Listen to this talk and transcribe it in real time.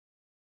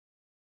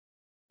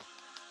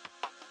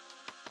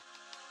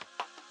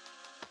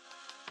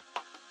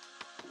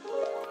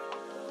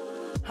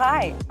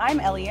Hi,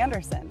 I'm Ellie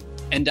Anderson.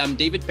 And I'm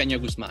David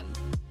Peña-Guzmán.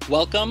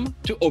 Welcome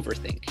to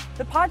Overthink,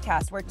 the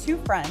podcast where two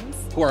friends,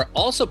 who are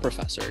also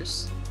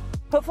professors,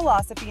 put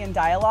philosophy in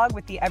dialogue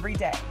with the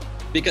everyday.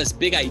 Because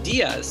big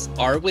ideas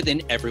are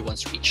within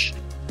everyone's reach.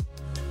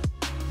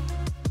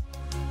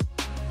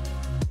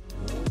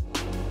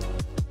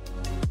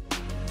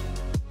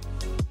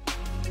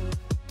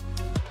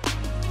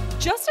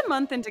 Just a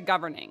month into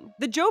governing,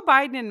 the Joe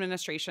Biden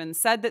administration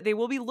said that they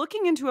will be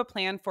looking into a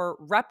plan for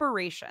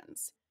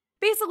reparations.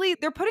 Basically,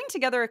 they're putting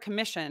together a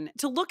commission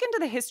to look into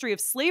the history of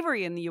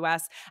slavery in the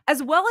U.S.,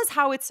 as well as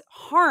how it's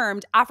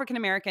harmed African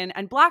American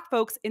and Black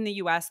folks in the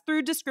U.S.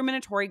 through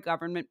discriminatory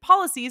government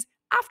policies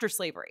after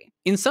slavery.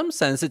 In some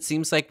sense, it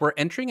seems like we're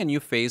entering a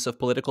new phase of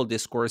political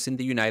discourse in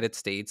the United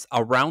States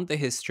around the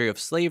history of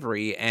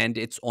slavery and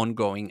its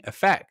ongoing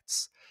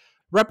effects.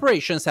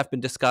 Reparations have been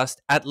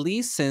discussed at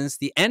least since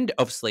the end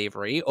of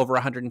slavery over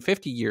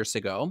 150 years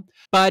ago,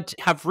 but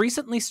have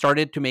recently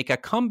started to make a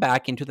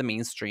comeback into the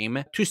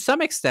mainstream, to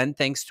some extent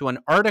thanks to an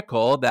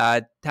article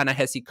that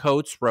Ta-Nehisi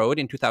Coates wrote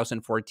in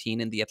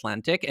 2014 in The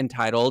Atlantic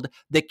entitled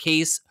 "The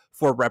Case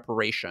for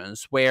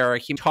Reparations," where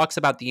he talks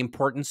about the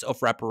importance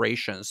of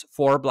reparations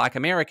for Black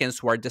Americans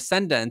who are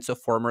descendants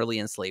of formerly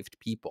enslaved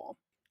people.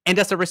 And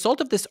as a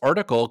result of this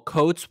article,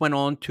 Coates went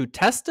on to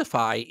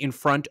testify in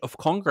front of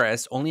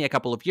Congress only a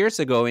couple of years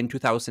ago in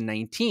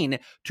 2019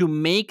 to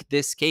make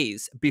this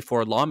case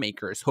before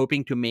lawmakers,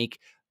 hoping to make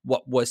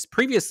what was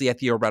previously a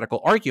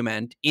theoretical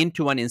argument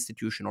into an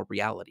institutional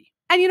reality.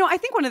 And, I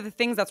think one of the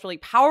things that's really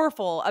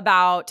powerful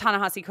about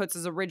Ta-Nehisi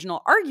Coates'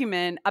 original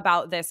argument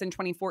about this in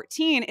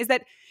 2014 is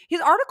that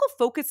his article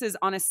focuses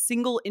on a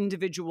single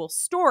individual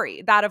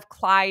story, that of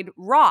Clyde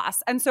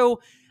Ross. And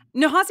so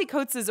Ta-Nehisi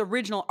Coates'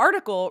 original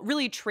article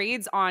really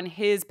trades on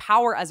his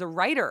power as a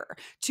writer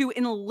to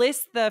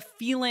enlist the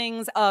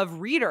feelings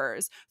of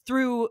readers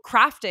through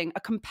crafting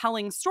a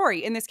compelling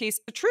story, in this case,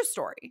 a true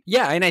story.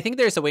 Yeah, and I think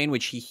there's a way in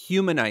which he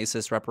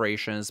humanizes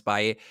reparations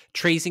by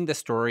tracing the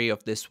story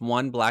of this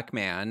one Black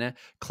man,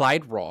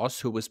 Clyde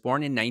Ross, who was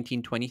born in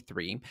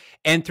 1923.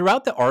 And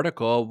throughout the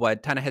article,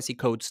 what Ta-Nehisi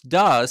Coates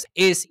does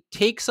is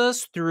takes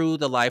us through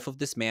the life of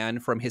this man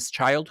from his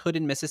childhood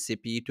in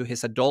Mississippi to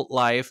his adult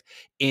life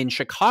in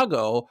Chicago,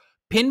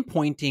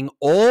 pinpointing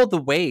all the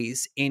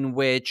ways in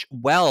which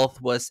wealth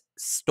was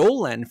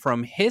stolen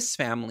from his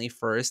family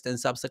first and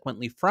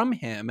subsequently from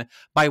him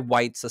by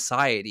white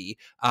society,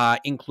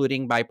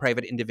 including by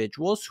private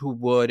individuals who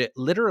would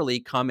literally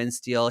come and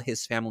steal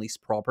his family's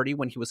property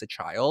when he was a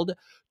child,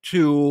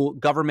 to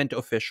government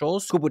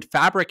officials who would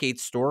fabricate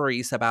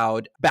stories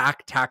about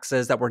back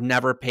taxes that were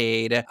never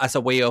paid as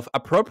a way of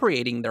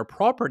appropriating their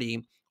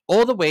property,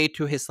 all the way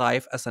to his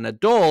life as an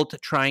adult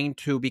trying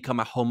to become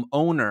a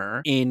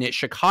homeowner in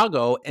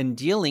Chicago and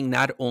dealing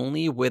not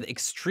only with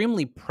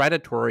extremely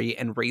predatory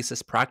and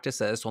racist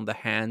practices on the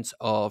hands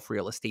of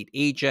real estate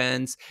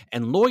agents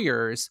and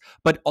lawyers,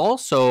 but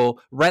also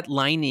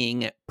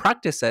redlining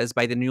practices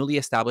by the newly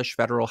established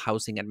Federal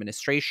Housing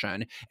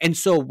Administration. And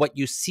so what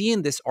you see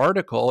in this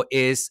article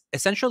is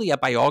essentially a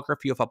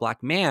biography of a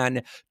Black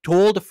man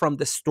told from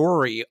the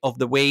story of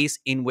the ways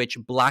in which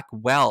Black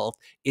wealth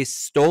is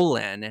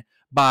stolen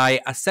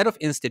by a set of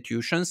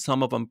institutions,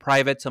 some of them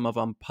private, some of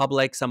them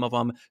public, some of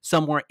them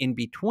somewhere in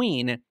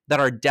between,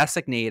 that are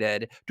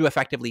designated to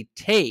effectively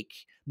take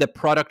the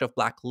product of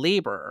Black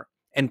labor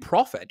and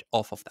profit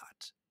off of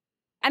that.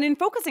 And in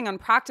focusing on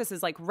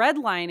practices like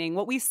redlining,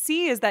 what we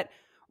see is that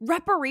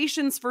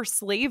reparations for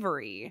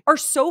slavery are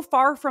so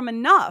far from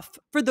enough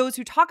for those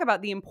who talk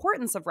about the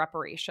importance of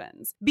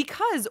reparations.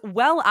 Because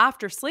well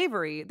after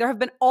slavery, there have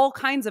been all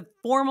kinds of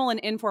formal and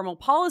informal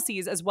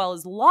policies as well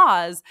as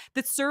laws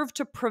that serve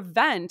to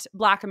prevent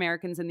Black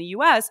Americans in the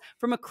US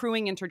from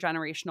accruing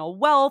intergenerational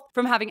wealth,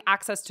 from having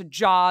access to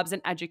jobs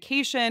and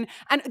education,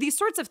 and these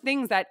sorts of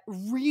things that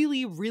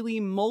really,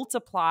 really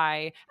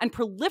multiply and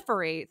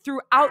proliferate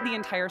throughout the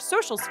entire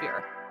social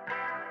sphere.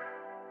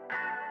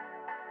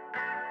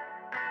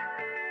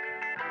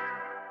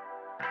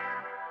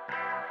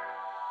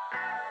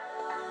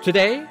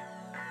 Today,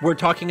 we're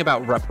talking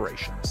about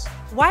reparations.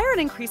 Why are an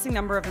increasing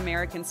number of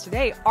Americans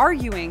today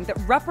arguing that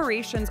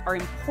reparations are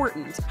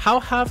important? How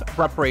have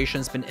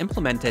reparations been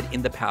implemented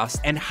in the past,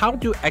 and how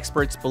do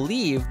experts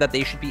believe that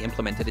they should be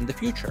implemented in the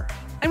future?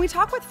 And we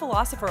talk with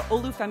philosopher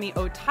Olufemi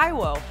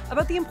Taiwo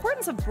about the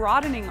importance of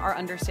broadening our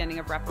understanding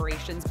of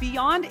reparations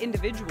beyond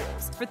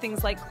individuals for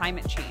things like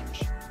climate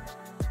change.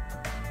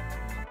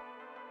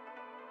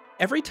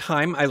 Every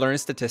time I learn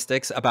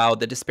statistics about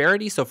the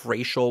disparities of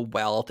racial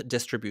wealth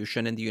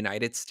distribution in the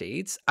United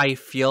States, I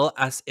feel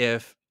as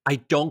if I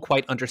don't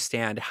quite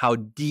understand how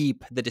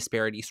deep the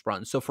disparities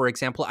run. So, for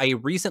example, I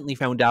recently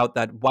found out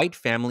that white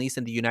families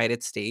in the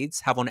United States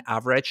have on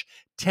average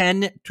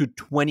 10 to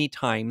 20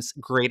 times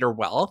greater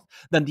wealth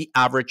than the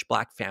average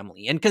Black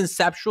family. And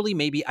conceptually,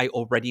 maybe I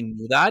already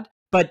knew that,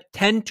 but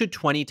 10 to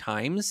 20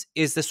 times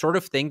is the sort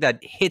of thing that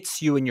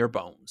hits you in your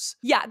bones.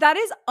 Yeah, that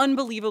is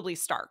unbelievably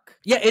stark.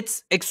 Yeah,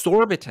 it's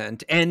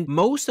exorbitant. And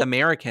most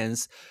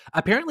Americans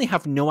apparently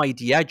have no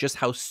idea just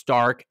how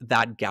stark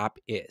that gap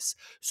is.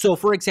 So,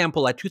 for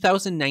example, a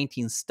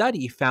 2019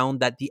 study found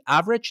that the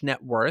average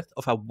net worth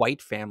of a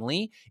white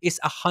family is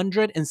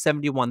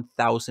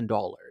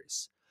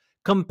 $171,000.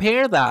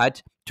 Compare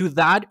that to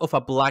that of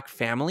a black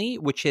family,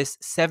 which is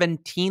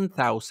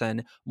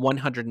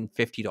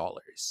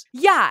 $17,150.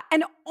 Yeah,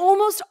 and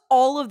almost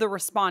all of the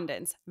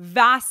respondents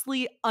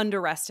vastly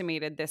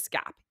underestimated this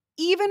gap.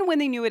 Even when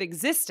they knew it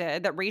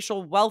existed, that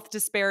racial wealth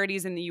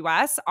disparities in the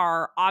US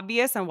are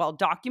obvious and well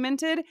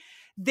documented,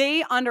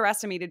 they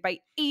underestimated by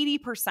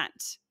 80%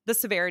 the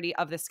severity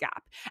of this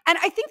gap. And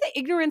I think the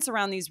ignorance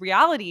around these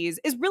realities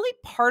is really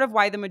part of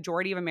why the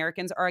majority of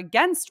Americans are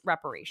against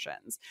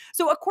reparations.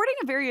 So, according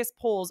to various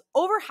polls,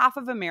 over half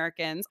of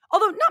Americans,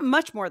 although not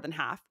much more than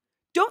half,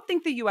 don't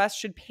think the US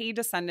should pay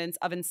descendants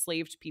of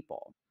enslaved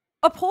people.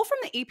 A poll from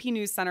the AP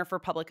News Center for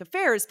Public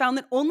Affairs found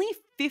that only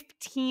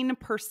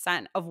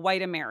 15% of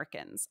white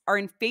Americans are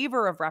in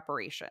favor of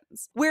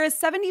reparations, whereas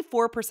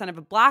 74%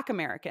 of Black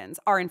Americans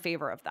are in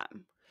favor of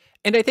them.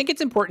 And I think it's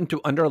important to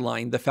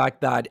underline the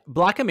fact that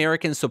Black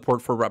American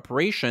support for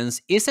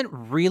reparations isn't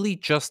really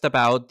just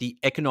about the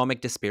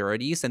economic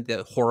disparities and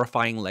the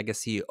horrifying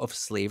legacy of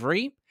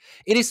slavery.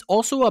 It is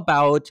also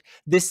about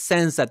this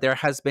sense that there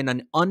has been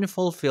an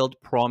unfulfilled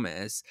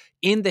promise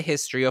in the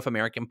history of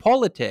American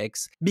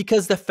politics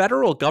because the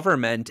federal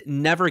government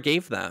never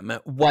gave them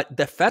what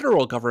the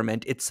federal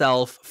government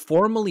itself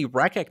formally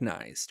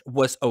recognized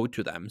was owed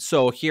to them.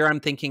 So here I'm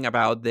thinking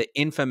about the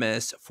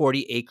infamous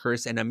 40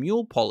 acres and a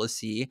mule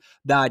policy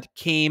that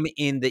came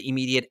in the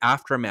immediate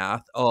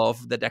aftermath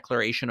of the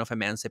Declaration of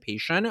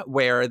Emancipation,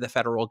 where the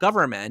federal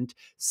government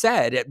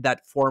said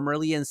that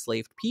formerly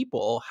enslaved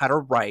people had a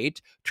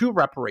right to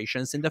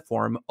reparations in the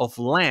form of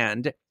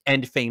land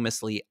and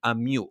famously a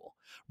mule.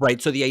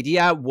 Right. So the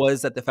idea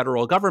was that the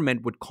federal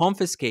government would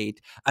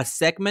confiscate a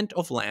segment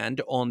of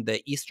land on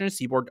the eastern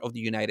seaboard of the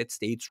United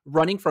States,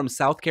 running from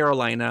South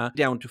Carolina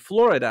down to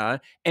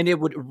Florida, and it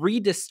would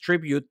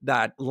redistribute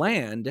that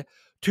land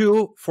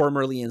to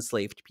formerly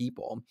enslaved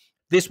people.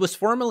 This was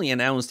formally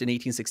announced in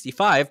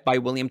 1865 by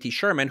William T.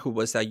 Sherman, who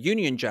was a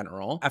Union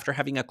general, after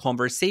having a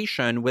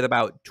conversation with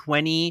about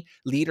 20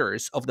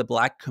 leaders of the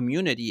Black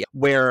community,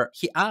 where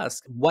he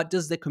asked, what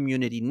does the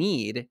community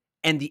need?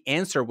 And the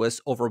answer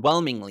was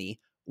overwhelmingly,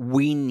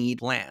 we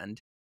need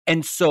land.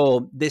 And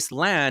so this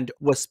land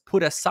was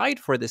put aside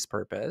for this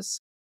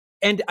purpose.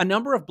 And a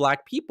number of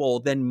Black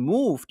people then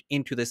moved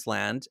into this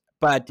land.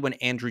 But when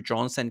Andrew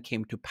Johnson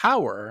came to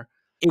power,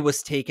 it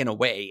was taken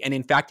away. And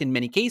in fact, in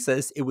many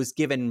cases, it was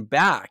given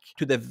back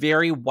to the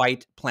very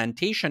white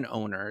plantation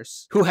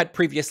owners who had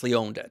previously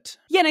owned it.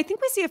 Yeah, and I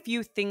think we see a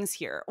few things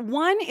here.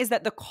 One is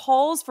that the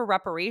calls for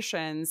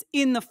reparations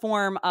in the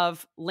form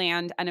of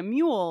land and a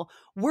mule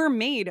were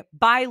made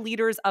by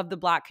leaders of the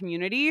Black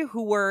community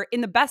who were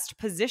in the best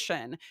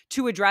position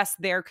to address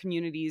their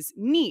community's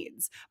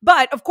needs.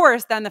 But of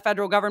course, then the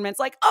federal government's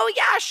like, oh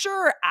yeah,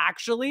 sure,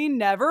 actually,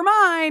 never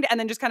mind. And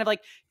then just kind of like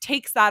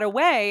takes that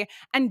away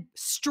and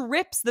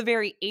strips the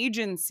very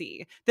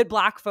agency that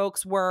Black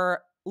folks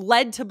were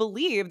led to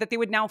believe that they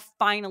would now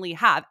finally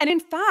have. And in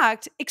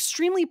fact,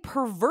 extremely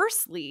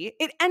perversely,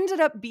 it ended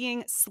up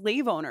being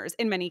slave owners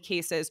in many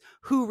cases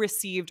who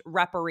received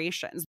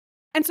reparations.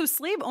 And so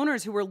slave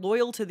owners who were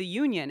loyal to the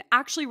Union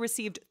actually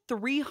received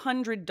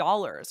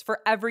 $300 for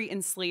every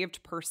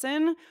enslaved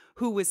person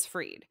who was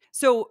freed.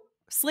 So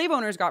slave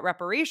owners got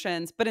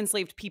reparations, but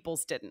enslaved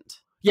peoples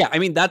didn't. Yeah, I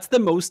mean, that's the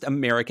most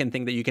American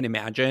thing that you can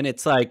imagine.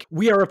 It's like,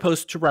 we are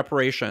opposed to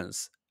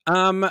reparations.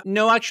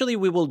 No, actually,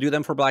 we will do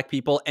them for Black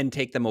people and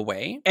take them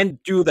away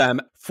and do them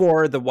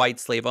for the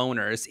white slave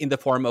owners in the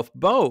form of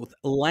both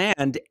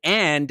land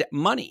and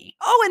money.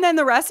 Oh, and then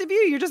the rest of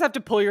you just have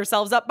to pull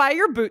yourselves up by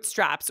your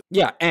bootstraps.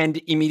 Yeah,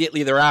 and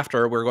immediately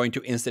thereafter, we're going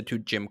to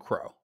institute Jim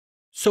Crow.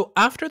 So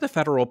after the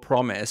federal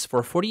promise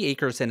for 40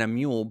 acres and a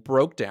mule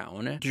broke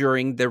down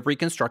during the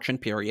Reconstruction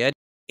period,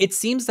 it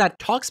seems that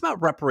talks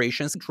about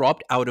reparations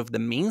dropped out of the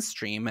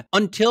mainstream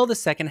until the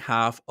second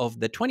half of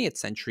the 20th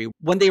century,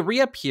 when they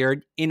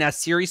reappeared in a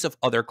series of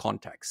other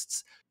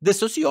contexts. The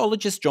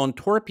sociologist John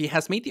Torpy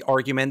has made the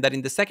argument that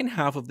in the second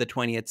half of the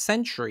 20th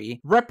century,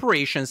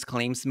 reparations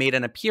claims made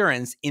an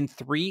appearance in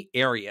three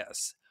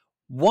areas.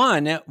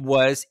 One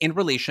was in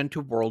relation to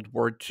World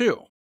War II.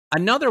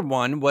 Another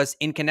one was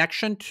in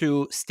connection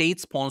to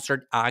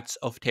state-sponsored acts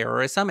of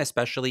terrorism,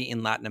 especially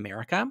in Latin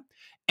America.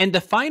 And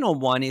the final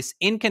one is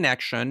in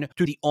connection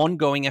to the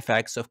ongoing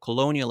effects of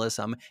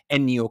colonialism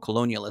and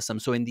neocolonialism.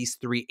 So in these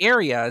three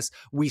areas,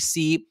 we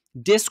see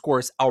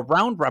discourse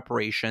around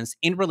reparations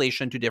in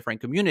relation to different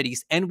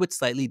communities and with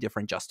slightly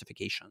different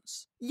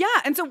justifications. Yeah,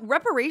 and so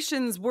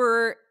reparations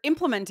were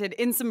implemented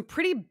in some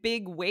pretty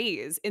big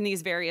ways in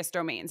these various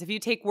domains. If you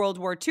take World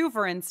War II,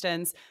 for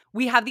instance,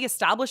 we have the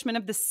establishment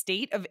of the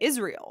State of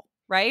Israel,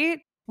 right?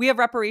 We have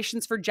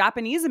reparations for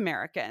Japanese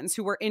Americans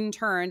who were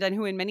interned and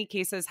who in many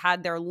cases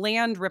had their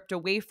land ripped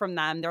away from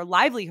them, their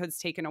livelihoods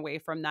taken away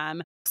from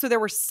them. So there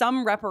were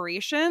some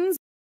reparations,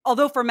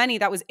 although for many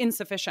that was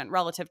insufficient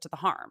relative to the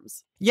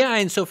harms. Yeah,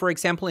 and so, for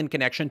example, in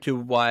connection to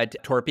what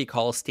Torpy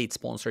calls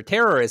state-sponsored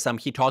terrorism,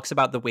 he talks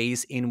about the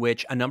ways in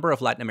which a number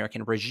of Latin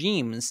American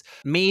regimes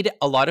made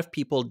a lot of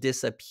people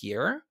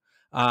disappear.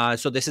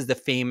 So this is the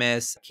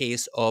famous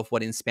case of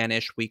what in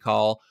Spanish we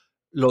call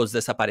los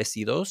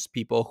desaparecidos,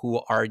 people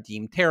who are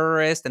deemed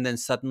terrorists, and then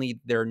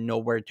suddenly they're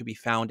nowhere to be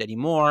found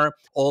anymore.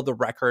 All the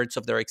records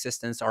of their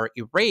existence are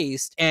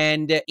erased.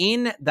 And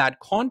in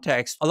that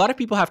context, a lot of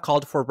people have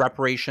called for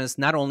reparations,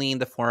 not only in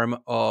the form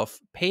of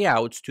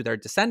payouts to their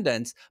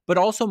descendants, but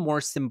also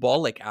more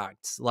symbolic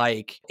acts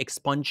like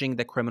expunging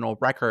the criminal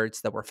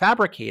records that were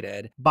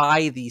fabricated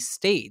by these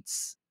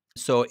states.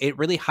 So it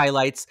really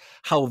highlights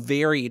how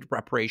varied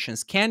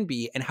reparations can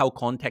be and how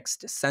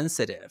context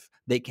sensitive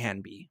they can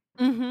be.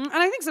 And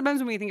I think sometimes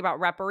when we think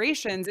about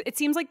reparations, it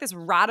seems like this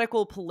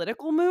radical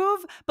political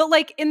move. But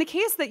like in the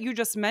case that you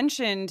just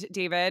mentioned,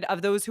 David,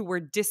 of those who were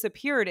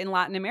disappeared in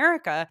Latin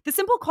America, the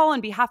simple call on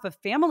behalf of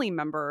family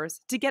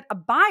members to get a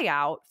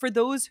buyout for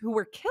those who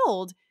were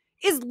killed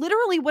is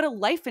literally what a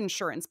life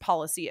insurance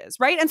policy is,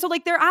 right? And so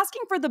like they're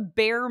asking for the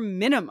bare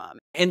minimum.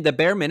 And the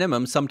bare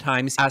minimum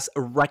sometimes as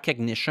a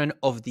recognition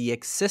of the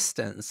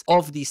existence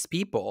of these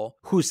people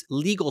whose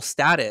legal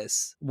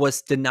status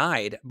was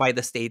denied by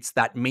the states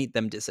that made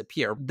them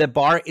disappear. The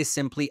bar is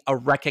simply a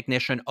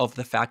recognition of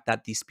the fact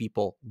that these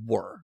people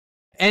were.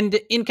 And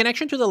in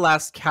connection to the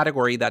last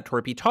category that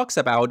Torpy talks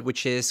about,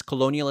 which is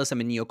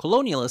colonialism and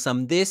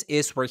neocolonialism, this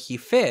is where he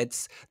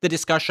fits the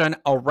discussion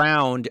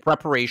around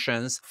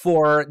reparations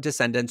for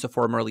descendants of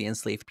formerly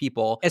enslaved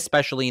people,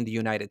 especially in the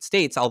United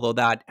States, although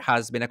that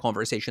has been a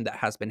conversation that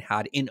has been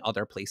had in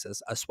other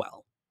places as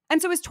well.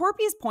 And so is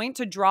Torpy's point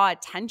to draw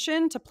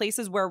attention to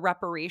places where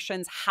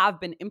reparations have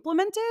been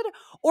implemented?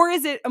 Or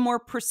is it a more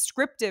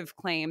prescriptive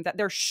claim that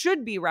there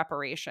should be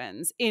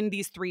reparations in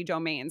these three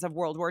domains of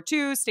World War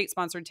II,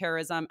 state-sponsored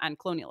terrorism, and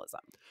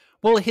colonialism?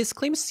 Well, his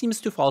claim seems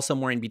to fall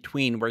somewhere in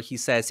between, where he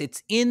says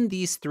it's in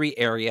these three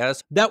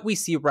areas that we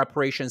see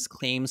reparations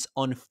claims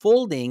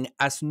unfolding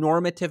as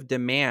normative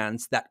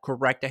demands that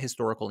correct a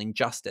historical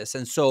injustice.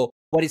 And so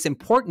what is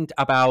important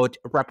about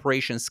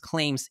reparations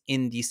claims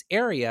in these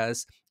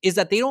areas is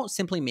that they don't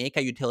simply make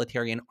a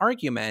utilitarian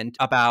argument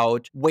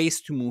about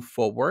ways to move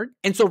forward.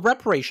 And so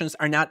reparations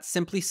are not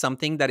simply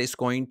something that is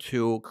going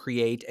to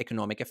create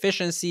economic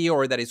efficiency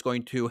or that is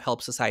going to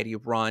help society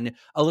run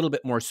a little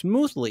bit more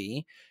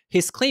smoothly.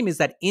 His claim is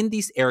that in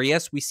these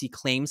areas, we see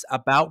claims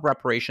about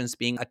reparations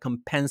being a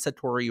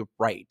compensatory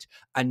right,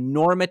 a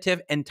normative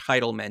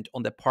entitlement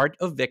on the part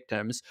of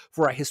victims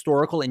for a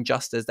historical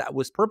injustice that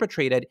was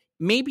perpetrated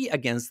maybe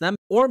against them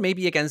or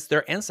maybe against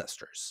their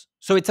ancestors.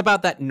 So it's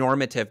about that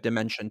normative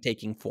dimension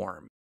taking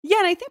form. Yeah,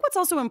 and I think what's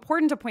also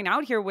important to point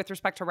out here with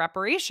respect to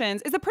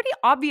reparations is a pretty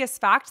obvious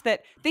fact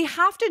that they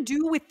have to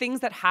do with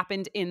things that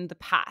happened in the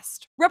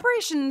past.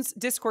 Reparations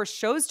discourse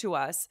shows to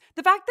us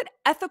the fact that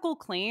ethical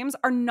claims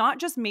are not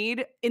just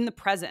made in the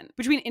present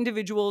between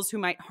individuals who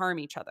might harm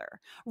each other.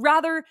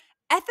 Rather,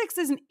 ethics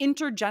is an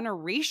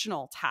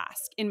intergenerational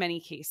task in many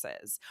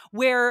cases,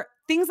 where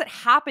things that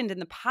happened in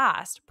the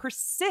past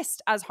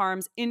persist as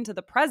harms into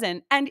the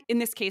present, and in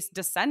this case,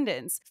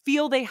 descendants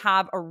feel they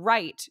have a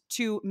right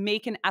to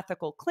make an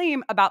ethical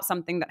claim about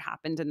something that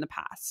happened in the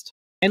past.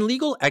 And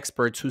legal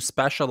experts who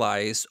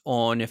specialize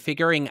on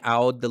figuring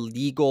out the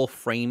legal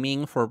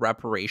framing for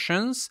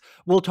reparations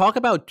will talk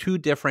about two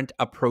different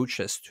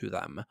approaches to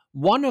them.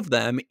 One of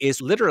them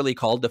is literally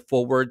called the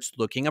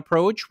forwards-looking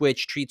approach,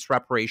 which treats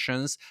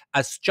reparations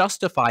as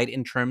justified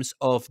in terms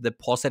of the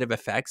positive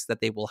effects that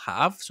they will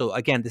have. So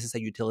again, this is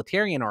a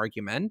utilitarian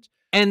argument.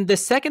 And the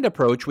second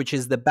approach, which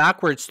is the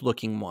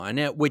backwards-looking one,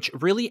 which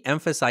really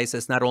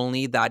emphasizes not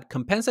only that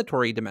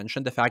compensatory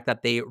dimension, the fact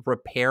that they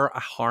repair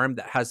a harm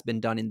that has been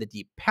done in the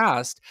deep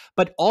past,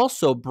 but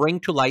also bring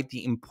to light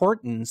the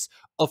importance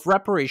of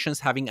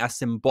reparations having a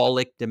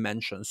symbolic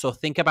dimension. So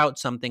think about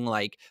something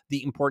like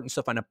the importance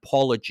of an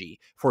apology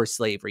for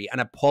slavery,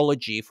 an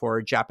apology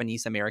for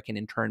Japanese American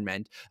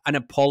internment, an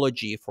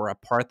apology for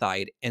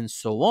apartheid, and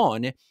so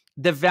on.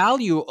 The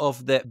value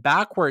of the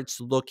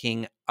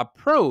backwards-looking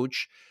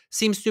approach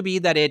seems to be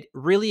that it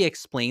really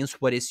explains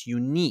what is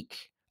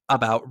unique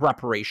about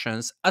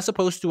reparations as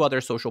opposed to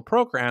other social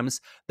programs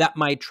that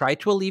might try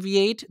to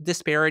alleviate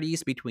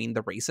disparities between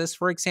the races,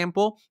 for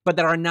example, but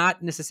that are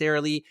not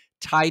necessarily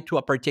tied to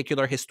a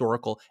particular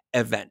historical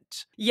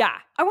event. Yeah,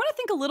 I want to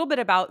think a little bit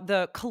about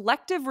the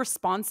collective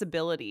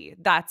responsibility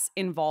that's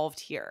involved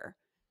here.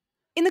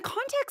 In the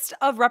context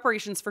of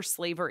reparations for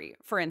slavery,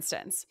 for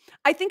instance,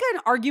 I think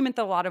an argument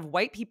that a lot of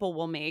white people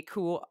will make,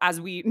 who,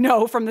 as we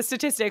know from the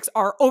statistics,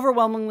 are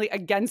overwhelmingly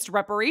against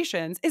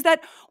reparations, is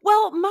that,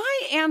 well,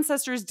 my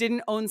ancestors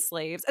didn't own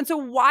slaves, and so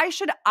why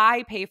should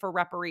I pay for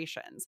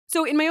reparations?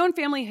 So in my own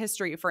family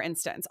history, for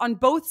instance, on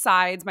both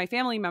sides, my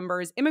family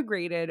members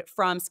immigrated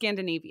from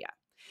Scandinavia.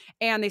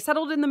 And they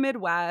settled in the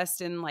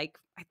Midwest in like,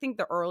 I think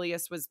the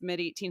earliest was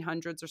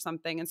mid-1800s or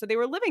something. And so they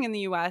were living in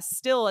the US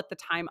still at the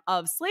time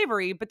of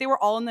slavery, but they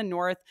were all in the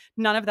North.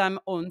 None of them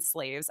owned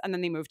slaves. And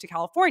then they moved to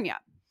California.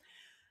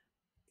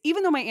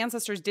 Even though my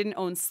ancestors didn't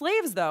own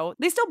slaves, though,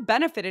 they still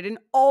benefited in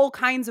all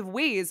kinds of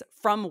ways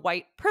from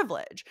white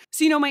privilege.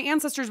 So, my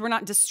ancestors were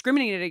not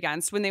discriminated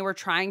against when they were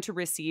trying to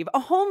receive a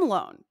home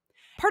loan.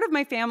 Part of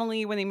my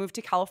family, when they moved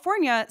to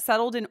California,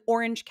 settled in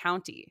Orange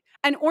County.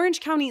 And Orange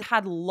County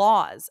had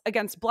laws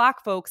against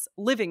Black folks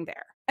living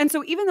there. And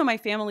so even though my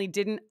family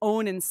didn't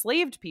own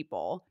enslaved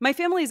people, my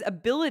family's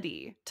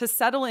ability to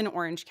settle in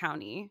Orange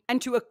County and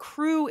to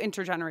accrue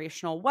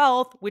intergenerational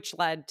wealth, which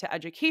led to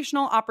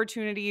educational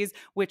opportunities,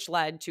 which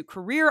led to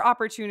career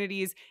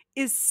opportunities,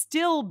 is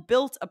still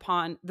built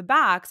upon the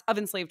backs of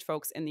enslaved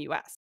folks in the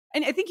US.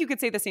 And I think you could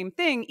say the same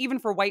thing even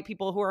for white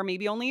people who are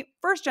maybe only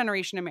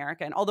first-generation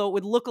American, although it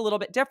would look a little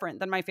bit different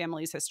than my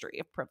family's history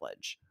of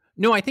privilege.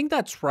 No, I think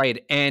that's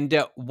right.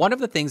 And one of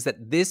the things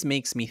that this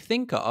makes me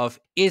think of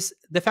is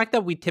the fact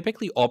that we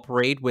typically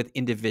operate with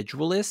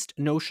individualist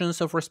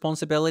notions of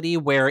responsibility,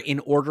 where in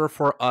order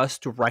for us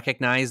to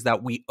recognize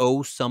that we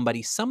owe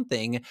somebody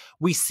something,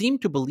 we seem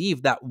to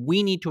believe that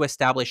we need to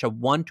establish a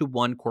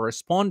one-to-one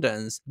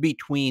correspondence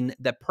between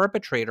the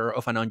perpetrator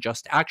of an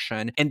unjust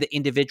action and the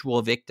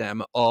individual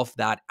victim of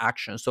that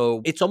action.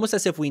 So it's almost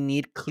as if we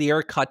need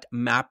clear-cut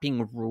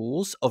mapping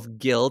rules of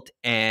guilt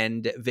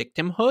and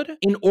victimhood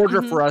in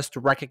order for us to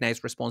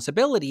recognize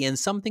responsibility. And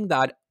something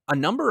that a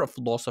number of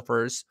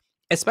philosophers,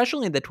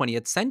 especially in the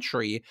 20th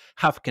century,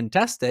 have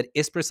contested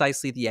is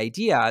precisely the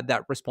idea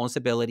that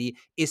responsibility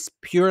is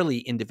purely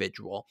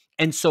individual.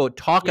 And so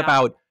talk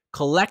about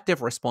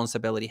collective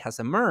responsibility has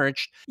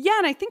emerged. Yeah,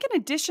 and I think in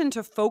addition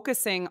to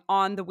focusing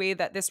on the way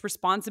that this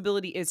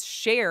responsibility is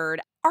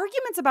shared,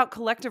 arguments about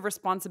collective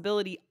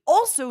responsibility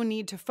also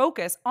need to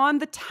focus on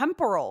the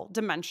temporal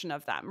dimension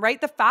of them,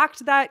 right? The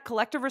fact that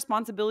collective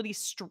responsibility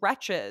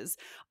stretches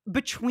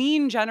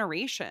between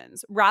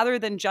generations rather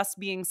than just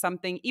being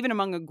something even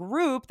among a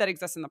group that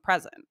exists in the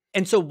present.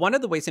 And so one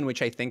of the ways in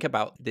which I think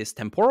about this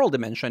temporal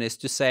dimension is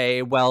to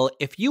say, well,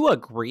 if you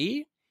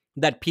agree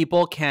that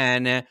people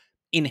can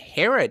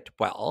inherit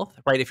wealth,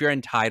 right? If you're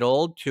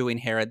entitled to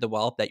inherit the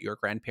wealth that your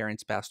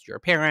grandparents passed to your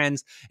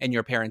parents and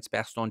your parents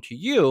passed on to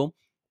you,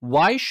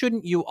 why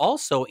shouldn't you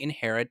also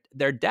inherit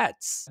their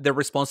debts, their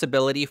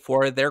responsibility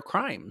for their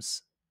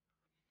crimes?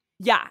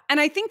 Yeah. And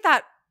I think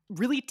that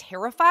really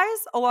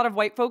terrifies a lot of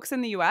white folks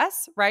in the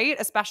US, right?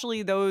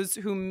 Especially those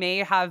who may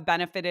have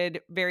benefited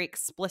very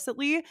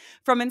explicitly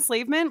from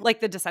enslavement, like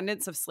the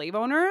descendants of slave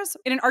owners.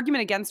 In an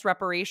argument against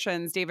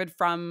reparations, David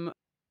Frum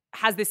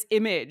has this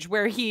image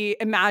where he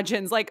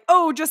imagines like,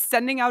 oh, just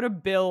sending out a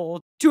bill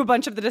to a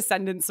bunch of the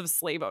descendants of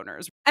slave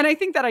owners. And I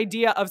think that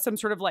idea of some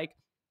sort of like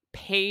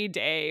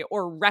payday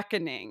or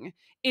reckoning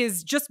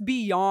is just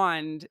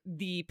beyond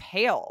the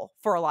pale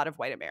for a lot of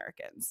white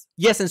Americans.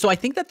 Yes, and so I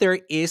think that there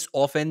is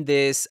often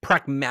this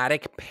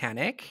pragmatic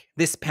panic,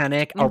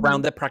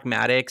 around the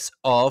pragmatics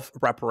of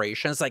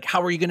reparations. Like,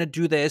 how are you going to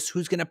do this?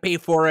 Who's going to pay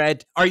for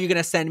it? Are you going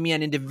to send me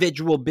an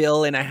individual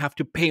bill and I have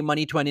to pay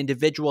money to an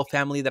individual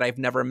family that I've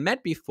never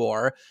met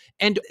before?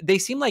 And they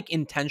seem like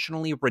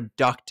intentionally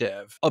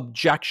reductive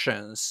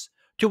objections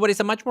to what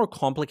is a much more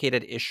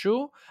complicated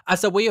issue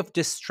as a way of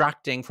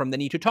distracting from the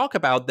need to talk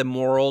about the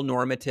moral,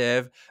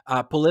 normative,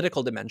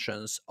 political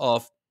dimensions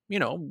of,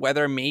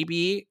 whether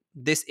maybe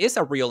this is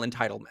a real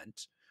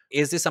entitlement.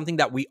 Is this something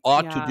that we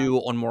ought to do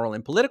on moral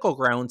and political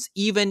grounds,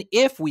 even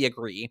if we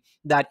agree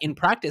that in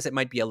practice it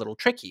might be a little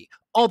tricky,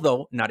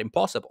 although not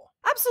impossible?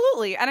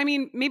 Absolutely. And I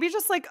mean, maybe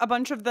just like a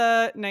bunch of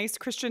the nice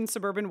Christian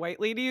suburban white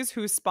ladies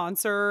who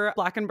sponsor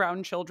Black and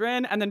brown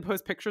children and then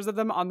post pictures of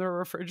them on their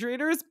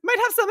refrigerators might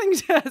have something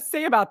to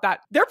say about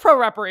that. They're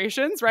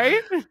pro-reparations,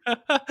 right?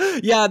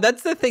 Yeah,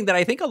 that's the thing, that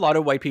I think a lot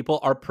of white people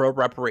are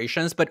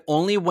pro-reparations, but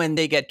only when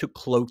they get to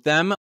cloak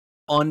them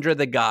under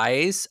the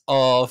guise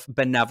of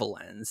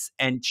benevolence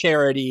and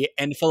charity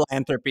and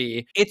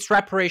philanthropy. It's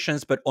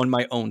reparations, but on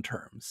my own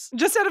terms.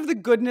 Just out of the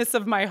goodness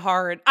of my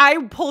heart. I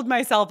pulled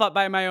myself up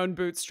by my own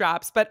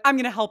bootstraps, but I'm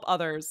going to help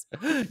others.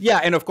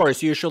 Yeah, and of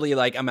course, usually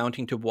like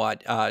amounting to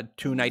what?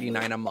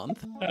 $2.99 a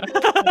month?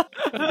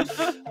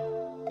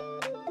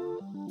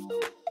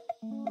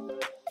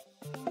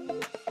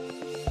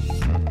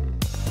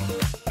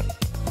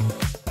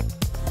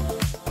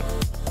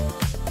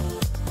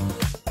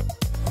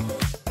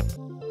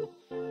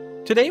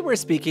 Today, we're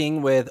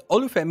speaking with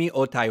Olufemi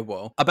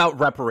Taiwo about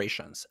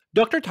reparations.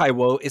 Dr.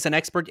 Taiwo is an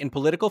expert in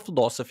political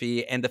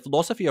philosophy and the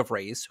philosophy of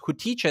race who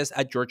teaches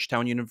at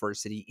Georgetown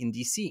University in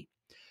DC.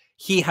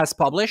 He has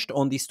published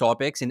on these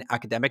topics in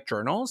academic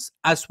journals,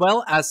 as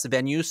well as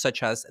venues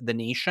such as The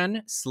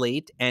Nation,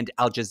 Slate, and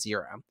Al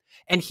Jazeera.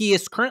 And he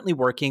is currently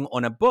working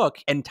on a book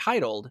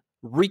entitled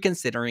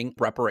Reconsidering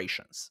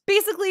Reparations.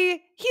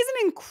 Basically, he's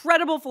an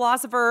incredible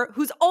philosopher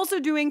who's also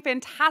doing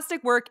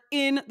fantastic work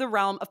in the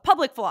realm of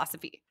public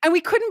philosophy. And we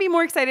couldn't be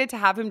more excited to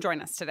have him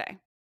join us today.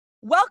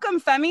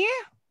 Welcome, Femi.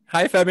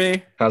 Hi,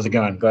 Femi. How's it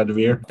going? Glad to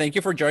be here. Thank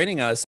you for joining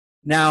us.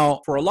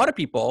 Now, for a lot of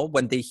people,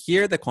 when they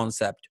hear the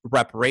concept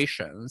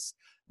reparations,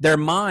 their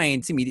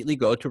minds immediately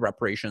go to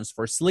reparations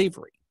for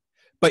slavery.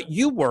 But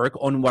you work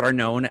on what are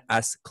known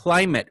as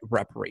climate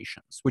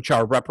reparations, which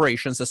are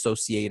reparations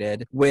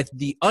associated with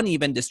the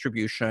uneven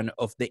distribution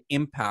of the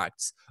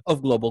impacts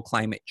of global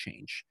climate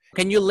change.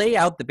 Can you lay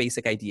out the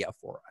basic idea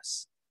for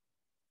us?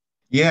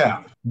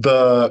 Yeah,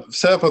 the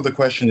setup of the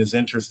question is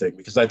interesting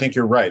because I think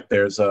you're right.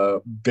 There's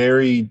a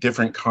very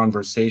different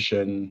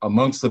conversation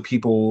amongst the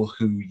people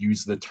who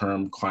use the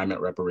term climate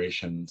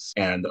reparations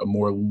and a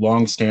more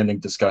longstanding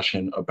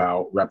discussion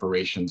about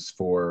reparations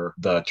for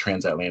the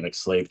transatlantic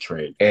slave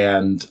trade.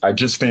 And I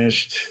just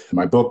finished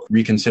my book,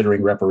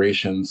 Reconsidering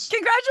Reparations.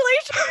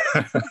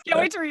 Congratulations! Can't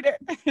wait to read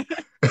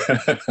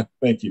it.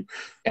 Thank you.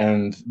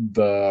 And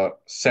the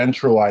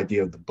central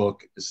idea of the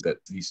book is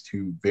that these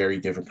two very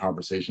different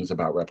conversations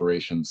about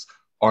reparations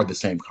are the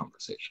same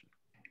conversation.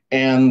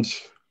 And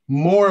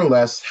more or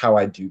less how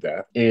I do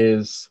that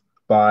is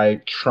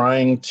by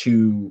trying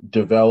to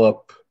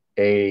develop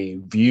a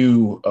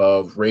view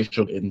of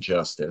racial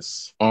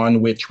injustice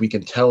on which we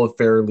can tell a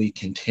fairly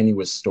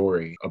continuous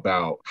story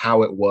about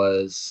how it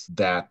was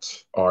that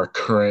our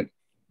current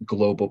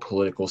global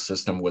political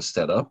system was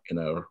set up in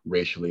a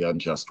racially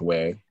unjust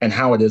way, and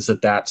how it is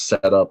that that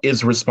setup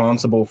is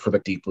responsible for the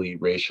deeply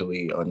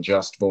racially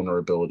unjust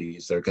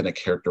vulnerabilities that are going to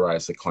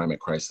characterize the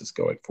climate crisis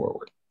going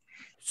forward.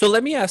 So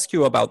let me ask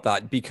you about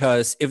that,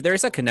 because if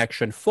there's a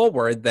connection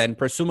forward, then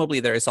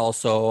presumably there is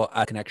also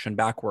a connection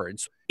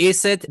backwards.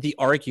 Is it the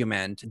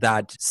argument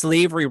that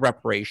slavery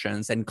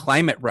reparations and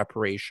climate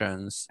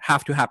reparations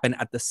have to happen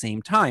at the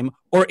same time?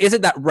 Or is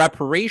it that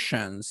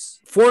reparations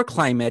for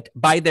climate,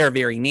 by their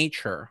very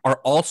nature, are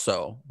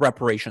also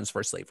reparations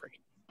for slavery?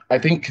 I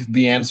think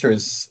the answer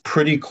is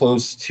pretty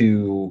close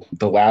to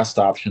the last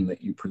option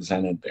that you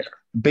presented there.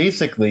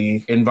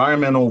 Basically,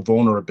 environmental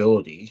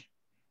vulnerability,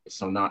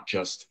 so not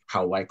just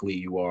how likely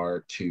you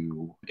are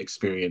to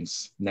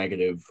experience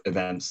negative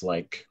events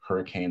like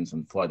hurricanes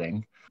and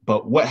flooding,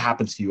 but what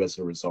happens to you as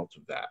a result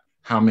of that?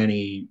 How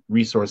many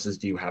resources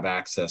do you have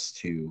access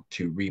to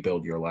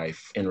rebuild your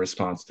life in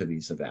response to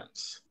these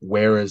events?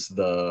 Where is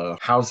the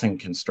housing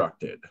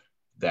constructed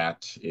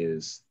that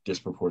is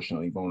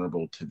disproportionately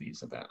vulnerable to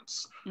these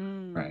events,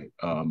 right?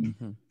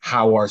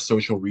 How are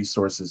social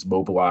resources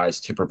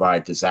mobilized to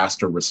provide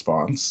disaster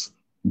response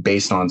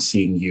based on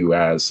seeing you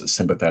as a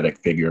sympathetic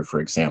figure, for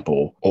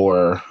example,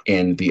 or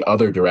in the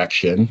other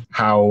direction,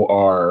 how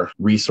are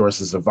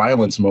resources of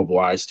violence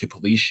mobilized to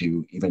police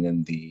you even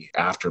in the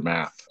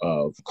aftermath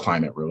of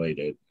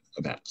climate-related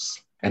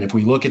events? And if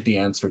we look at the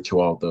answer to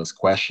all of those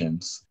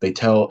questions, they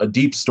tell a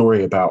deep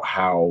story about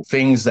how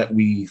things that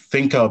we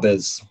think of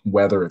as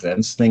weather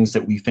events, things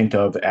that we think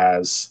of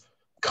as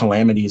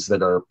calamities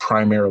that are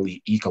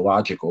primarily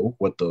ecological,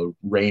 what the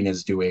rain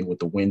is doing, what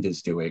the wind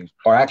is doing,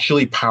 are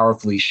actually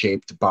powerfully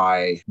shaped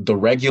by the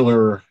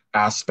regular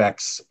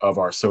aspects of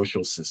our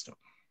social system.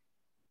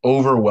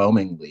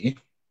 Overwhelmingly,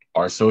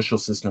 our social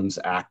systems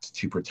act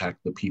to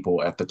protect the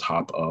people at the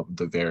top of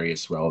the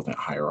various relevant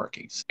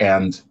hierarchies.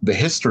 And the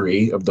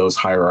history of those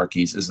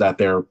hierarchies is that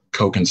they're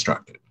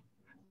co-constructed.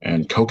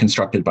 And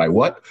co-constructed by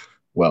what?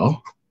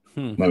 Well,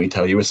 let me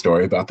tell you a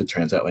story about the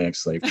transatlantic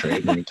slave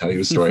trade. Let me tell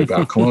you a story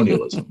about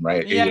colonialism,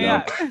 right?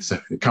 So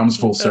it comes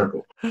full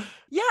circle.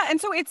 Yeah.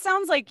 And so it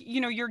sounds like,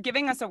 you're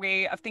giving us a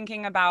way of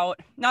thinking about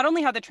not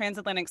only how the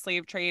transatlantic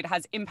slave trade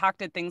has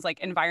impacted things like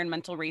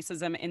environmental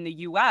racism in the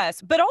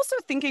US, but also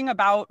thinking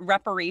about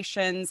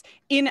reparations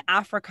in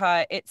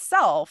Africa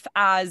itself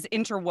as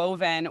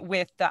interwoven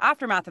with the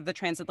aftermath of the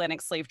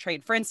transatlantic slave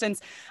trade. For instance,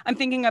 I'm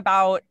thinking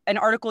about an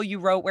article you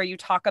wrote where you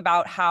talk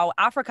about how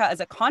Africa as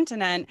a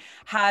continent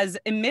has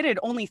emitted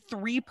only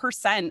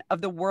 3%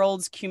 of the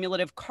world's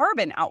cumulative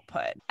carbon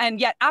output. And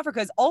yet Africa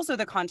is also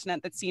the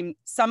continent that's seen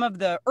some of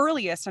the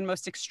earliest and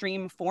most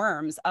extreme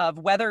forms of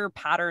weather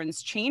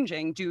patterns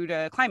changing due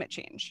to climate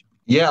change.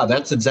 Yeah,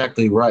 that's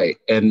exactly right.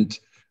 And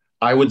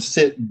I would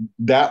sit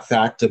that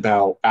fact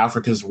about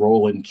Africa's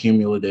role in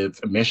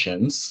cumulative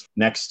emissions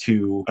next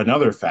to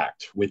another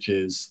fact, which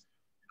is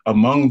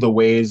among the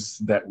ways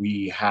that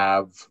we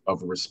have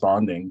of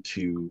responding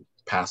to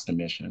past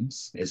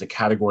emissions is a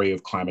category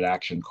of climate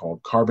action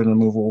called carbon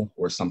removal,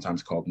 or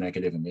sometimes called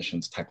negative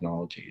emissions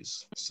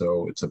technologies.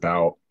 So it's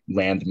about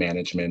land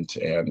management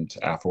and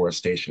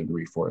afforestation,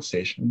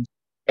 reforestation.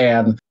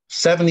 And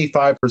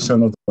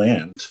 75% of the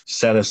land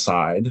set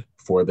aside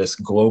for this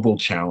global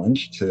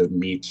challenge to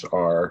meet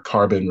our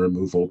carbon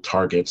removal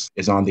targets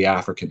is on the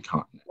African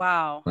continent.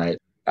 Wow. Right?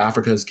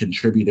 Africa has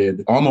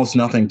contributed almost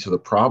nothing to the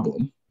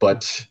problem,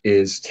 but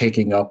is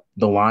taking up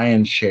the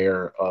lion's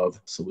share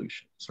of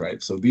solutions,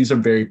 right? So these are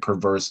very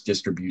perverse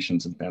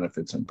distributions of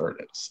benefits and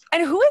burdens.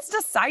 And who is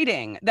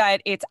deciding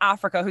that it's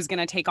Africa who's going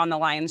to take on the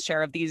lion's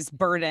share of these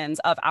burdens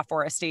of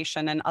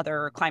afforestation and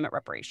other climate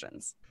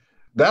reparations?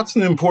 That's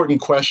an important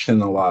question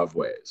in a lot of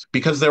ways,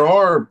 because there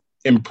are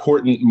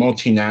important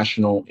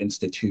multinational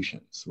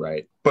institutions,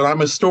 right? But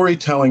I'm a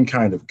storytelling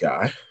kind of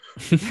guy.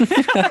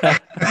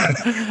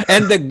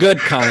 And the good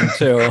kind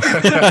too.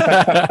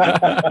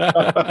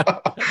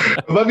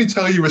 Let me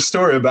tell you a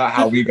story about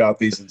how we got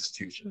these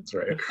institutions,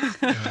 right?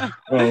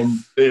 And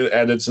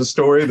it's a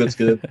story that's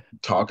going to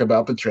talk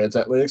about the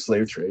transatlantic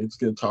slave trade. It's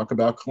going to talk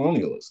about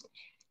colonialism.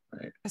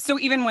 Right. So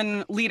even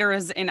when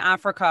leaders in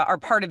Africa are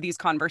part of these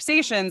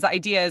conversations, the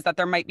idea is that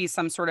there might be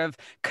some sort of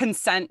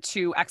consent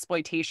to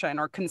exploitation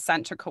or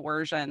consent to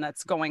coercion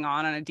that's going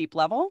on a deep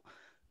level.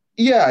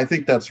 Yeah, I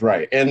think that's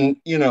right. And,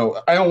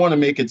 I don't want to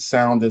make it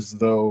sound as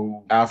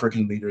though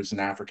African leaders and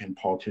African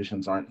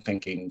politicians aren't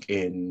thinking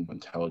in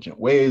intelligent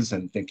ways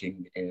and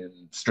thinking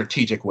in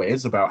strategic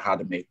ways about how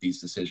to make these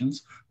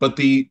decisions. But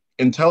the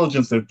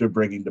intelligence that they're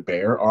bringing to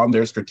bear on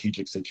their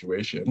strategic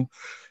situation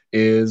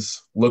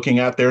is looking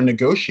at their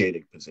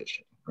negotiating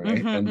position,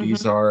 right? And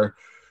these are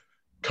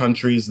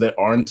countries that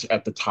aren't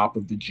at the top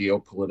of the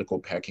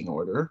geopolitical pecking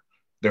order.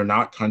 They're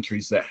not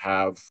countries that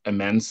have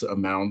immense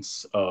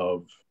amounts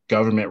of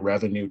government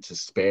revenue to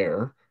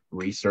spare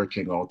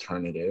researching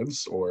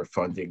alternatives or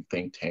funding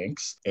think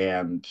tanks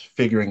and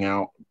figuring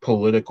out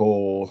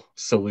political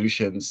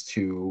solutions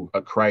to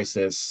a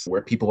crisis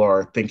where people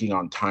are thinking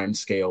on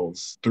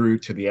timescales through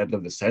to the end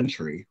of the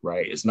century,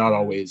 right? Is not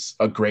always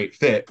a great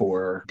fit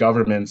for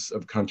governments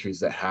of countries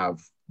that have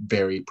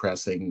very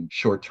pressing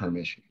short-term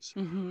issues.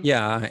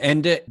 Yeah.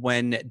 And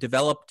when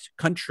developed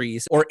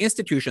countries or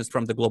institutions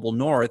from the global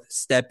north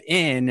step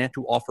in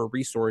to offer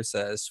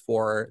resources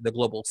for the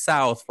global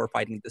south for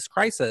fighting this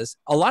crisis,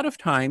 a lot of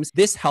times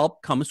this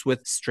help comes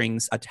with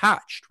strings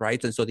attached,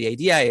 right? And so the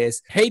idea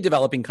is, hey,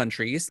 developing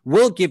countries,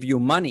 we'll give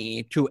you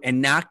money to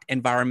enact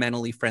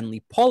environmentally friendly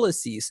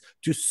policies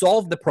to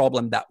solve the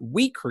problem that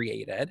we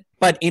created.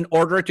 But in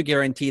order to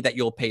guarantee that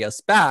you'll pay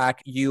us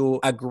back, you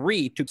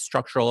agree to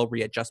structural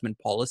readjustment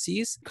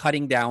policies,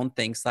 cutting down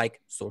things like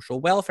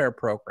social welfare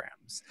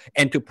programs,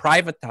 and to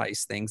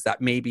privatize things that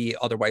maybe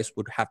otherwise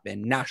would have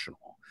been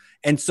national.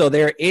 And so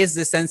there is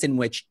this sense in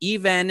which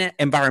even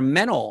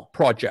environmental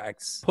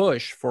projects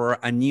push for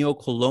a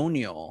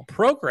neo-colonial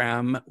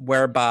program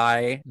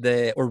whereby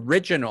the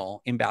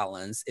original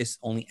imbalance is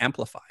only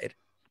amplified.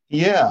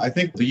 Yeah, I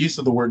think the use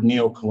of the word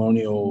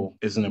neo-colonial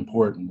is an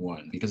important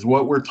one because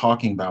what we're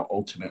talking about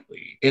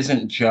ultimately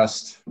isn't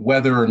just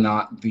whether or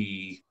not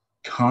the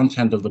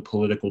content of the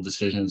political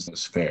decisions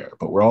is fair,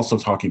 but we're also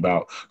talking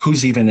about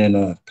who's even in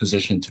a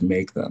position to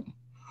make them.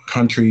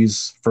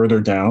 Countries further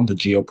down the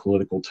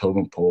geopolitical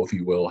totem pole, if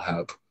you will,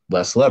 have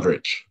less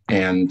leverage.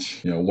 And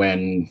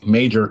when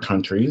major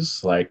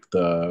countries like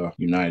the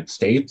United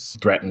States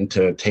threaten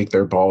to take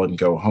their ball and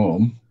go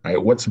home,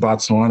 right? What's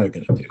Botswana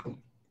going to do?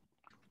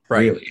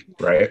 Right. Really,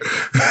 right?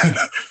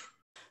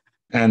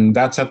 And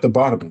that's at the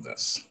bottom of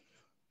this.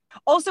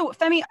 Also,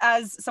 Femi,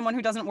 as someone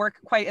who doesn't work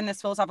quite in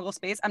this philosophical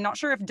space, I'm not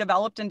sure if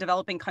developed and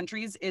developing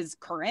countries is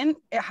current.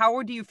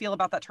 How do you feel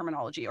about that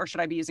terminology? Or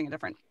should I be using a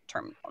different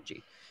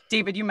terminology?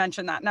 David, you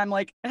mentioned that. And I'm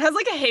like, it has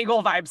like a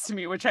Hegel vibes to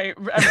me, which I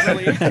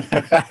really...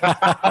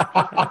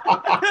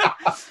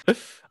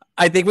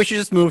 I think we should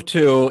just move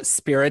to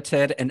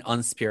spirited and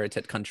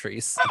unspirited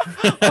countries.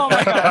 Oh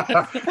my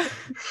God.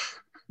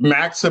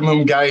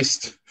 Maximum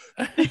Geist.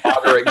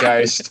 Moderate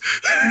Geist.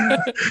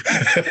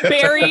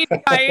 Buried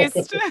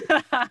Geist.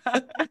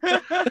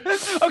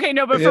 Okay,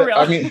 no, but for real.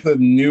 I mean, the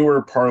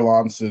newer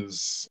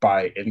parlances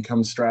by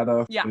income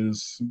strata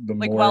is the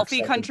like more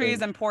wealthy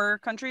countries and poor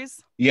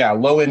countries? Yeah,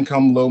 low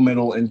income, low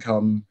middle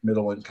income,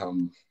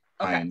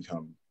 high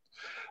income.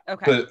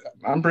 Okay. But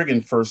I'm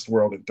bringing first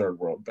world and third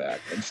world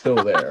back. I'm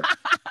still there.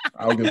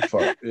 I'll give a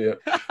fuck. Yeah,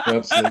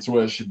 that's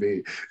what it should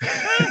be.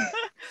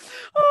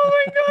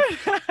 Oh my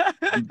God.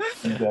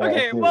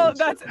 Okay, well,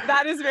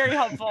 that is very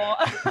helpful.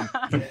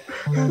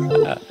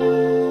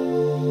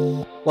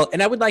 Well,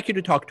 and I would like you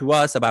to talk to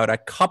us about a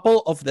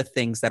couple of the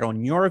things that,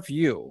 on your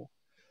view,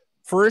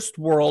 first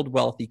world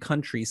wealthy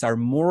countries are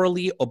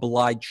morally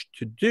obliged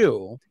to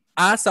do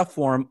as a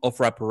form of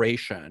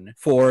reparation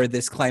for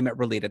this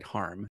climate-related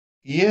harm.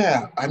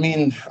 Yeah, I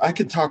mean, I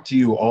could talk to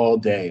you all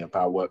day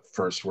about what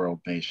first world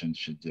nations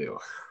should do.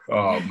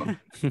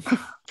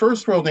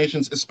 First world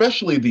nations,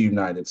 especially the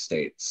United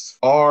States,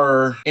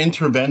 are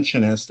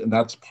interventionist, and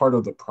that's part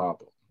of the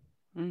problem.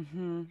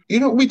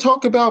 We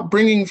talk about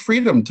bringing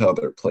freedom to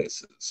other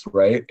places,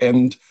 right?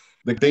 And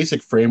the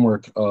basic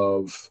framework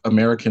of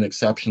American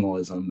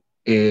exceptionalism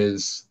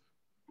is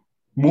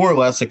more or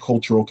less a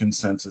cultural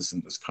consensus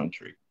in this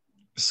country.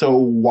 So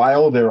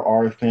while there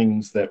are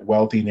things that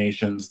wealthy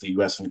nations, the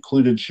US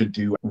included, should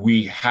do,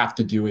 we have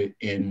to do it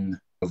in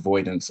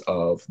avoidance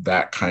of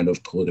that kind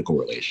of political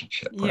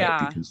relationship, right?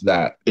 Yeah. Because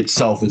that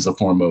itself is a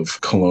form of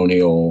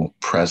colonial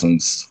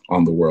presence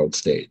on the world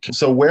stage.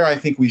 So where I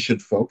think we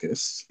should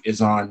focus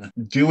is on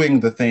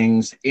doing the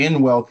things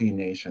in wealthy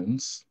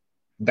nations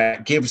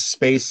that give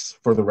space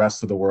for the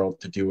rest of the world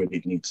to do what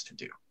it needs to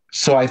do.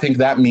 So I think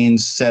that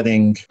means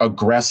setting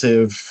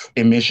aggressive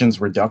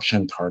emissions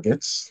reduction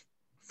targets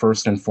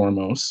first and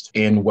foremost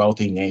in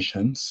wealthy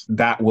nations.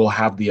 That will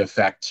have the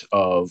effect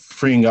of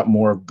freeing up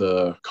more of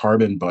the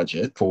carbon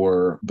budget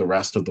for the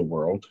rest of the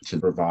world to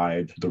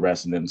provide the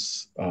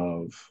residents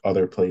of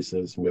other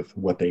places with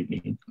what they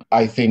need.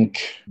 I think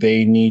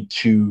they need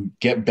to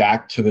get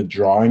back to the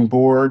drawing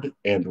board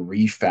and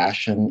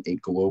refashion a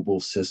global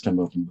system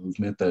of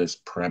movement that is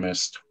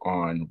premised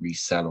on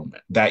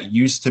resettlement. That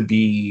used to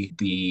be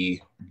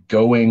the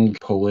going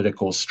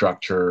political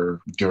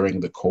structure during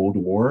the Cold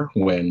War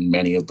when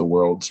many of the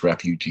world's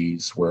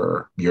refugees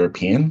were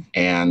European.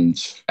 And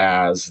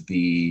as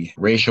the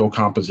racial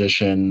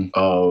composition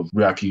of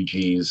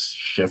refugees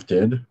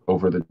shifted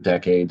over the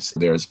decades,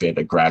 there's been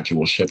a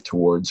gradual shift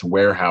towards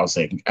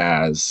warehousing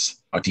as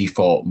a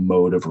default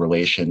mode of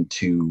relation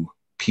to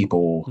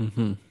people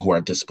who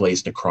are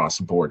displaced across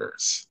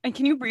borders. And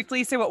can you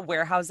briefly say what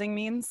warehousing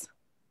means?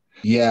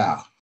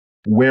 Yeah.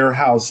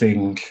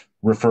 Warehousing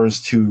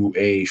refers to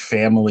a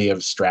family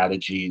of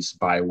strategies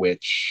by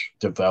which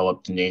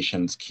developed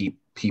nations keep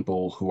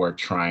people who are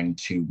trying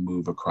to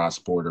move across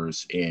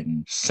borders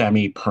in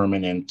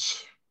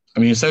semi-permanent,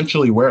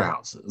 essentially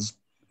warehouses,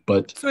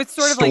 but so it's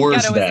sort of like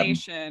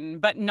ghettoization,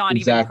 but not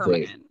even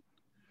permanent.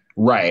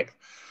 Right.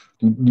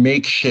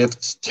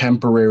 Makeshift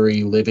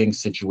temporary living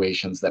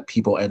situations that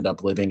people end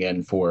up living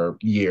in for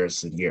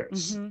years and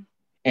years.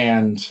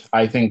 And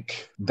I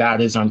think that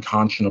is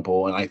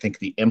unconscionable. And I think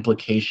the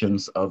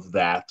implications of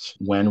that,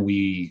 when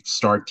we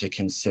start to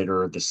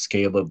consider the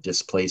scale of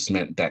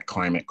displacement that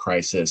climate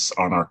crisis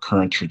on our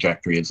current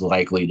trajectory is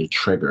likely to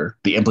trigger,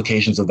 the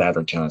implications of that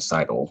are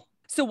genocidal.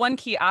 So one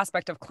key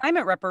aspect of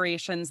climate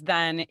reparations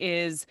then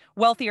is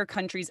wealthier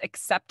countries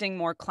accepting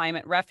more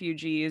climate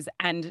refugees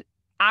and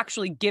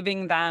actually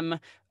giving them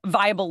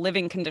viable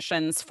living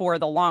conditions for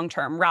the long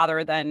term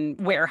rather than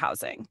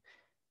warehousing.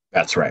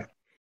 That's right.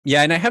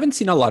 Yeah, and I haven't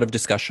seen a lot of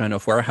discussion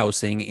of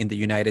warehousing in the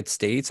United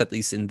States, at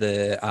least in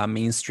the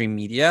mainstream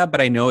media, but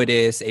I know it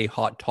is a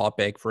hot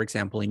topic, for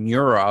example, in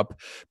Europe,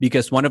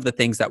 because one of the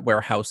things that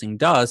warehousing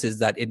does is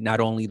that it not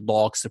only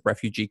locks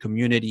refugee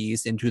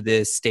communities into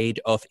this state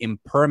of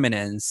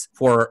impermanence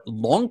for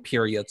long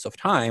periods of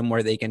time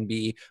where they can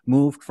be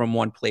moved from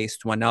one place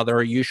to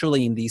another,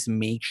 usually in these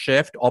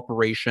makeshift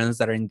operations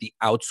that are in the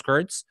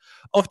outskirts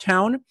of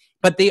town,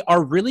 but they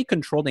are really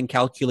controlled and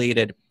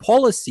calculated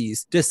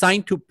policies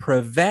designed to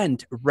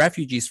prevent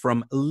refugees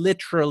from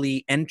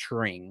literally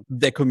entering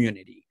the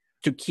community,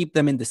 to keep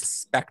them in this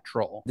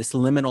spectral, this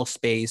liminal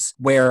space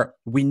where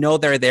we know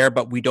they're there,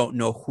 but we don't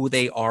know who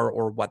they are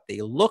or what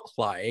they look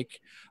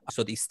like.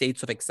 So these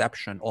states of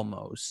exception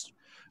almost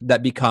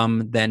that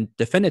become then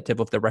definitive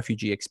of the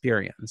refugee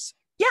experience.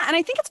 Yeah, and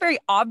I think it's very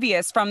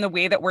obvious from the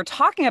way that we're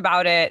talking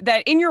about it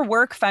that in your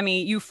work,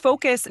 Femi, you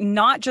focus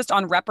not just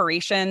on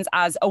reparations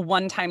as a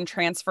one-time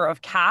transfer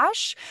of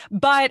cash,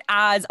 but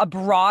as a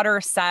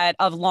broader set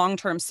of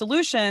long-term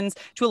solutions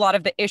to a lot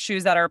of the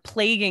issues that are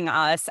plaguing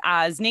us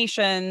as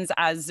nations,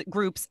 as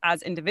groups,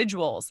 as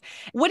individuals.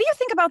 What do you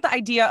think about the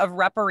idea of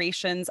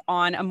reparations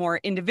on a more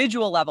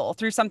individual level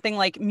through something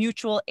like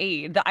mutual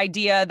aid? The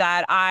idea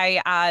that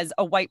I, as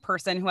a white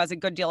person who has a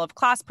good deal of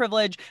class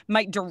privilege,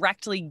 might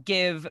directly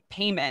give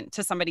payment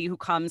to somebody who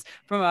comes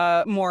from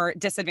a more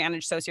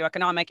disadvantaged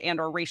socioeconomic and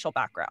or racial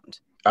background.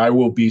 I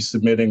will be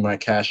submitting my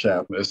Cash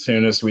App as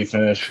soon as we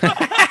finish. I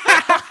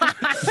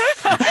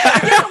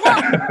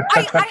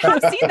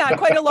have seen that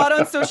quite a lot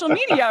on social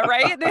media,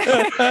 right?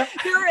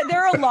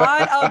 There are a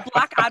lot of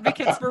Black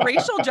advocates for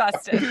racial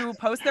justice who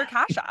post their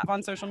Cash App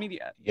on social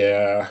media.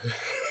 Yeah.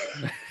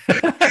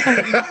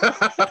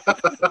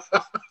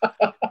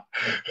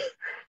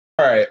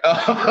 All right.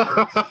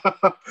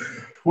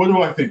 What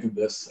do I think of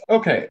this?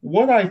 Okay.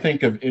 What I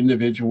think of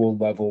individual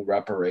level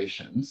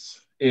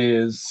reparations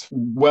is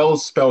well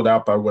spelled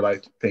out by what I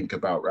think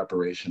about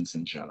reparations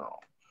in general.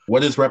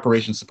 What is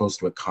reparations supposed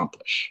to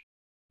accomplish,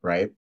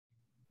 right?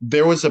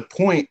 There was a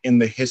point in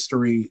the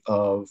history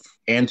of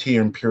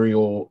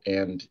anti-imperial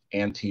and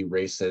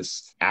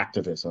anti-racist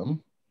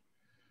activism,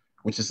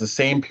 which is the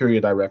same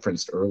period I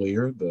referenced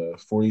earlier, the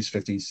 40s,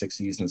 50s,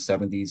 60s, and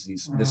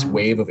 70s, this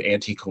wave of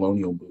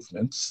anti-colonial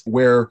movements,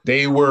 where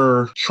they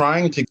were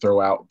trying to throw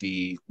out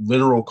the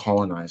literal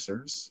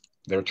colonizers.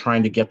 They were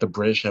trying to get the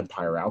British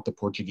Empire out, the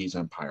Portuguese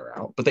Empire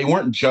out, but they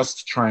weren't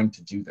just trying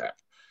to do that.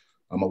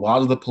 A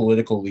lot of the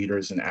political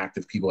leaders and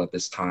active people at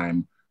this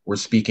time were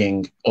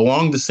speaking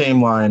along the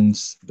same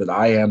lines that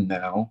I am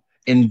now,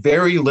 in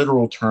very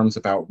literal terms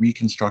about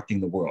reconstructing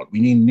the world.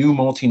 We need new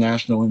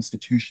multinational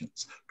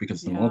institutions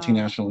because the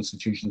multinational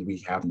institutions we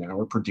have now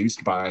are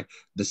produced by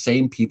the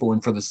same people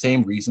and for the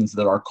same reasons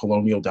that our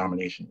colonial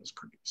domination was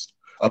produced.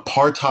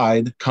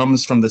 Apartheid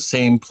comes from the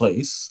same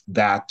place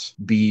that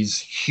these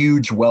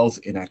huge wealth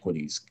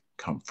inequities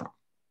come from.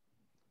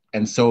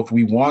 And so if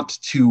we want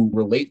to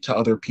relate to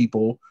other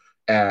people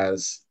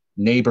as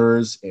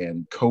neighbors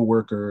and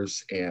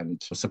co-workers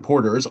and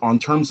supporters on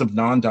terms of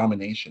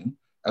non-domination,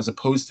 as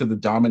opposed to the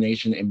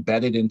domination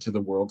embedded into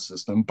the world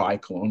system by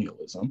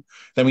colonialism,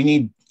 then we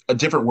need a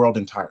different world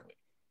entirely.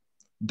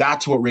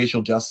 That's what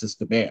racial justice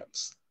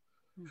demands.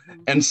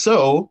 And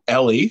so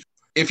Ellie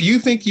If you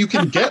think you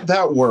can get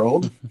that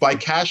world by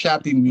cash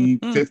apping me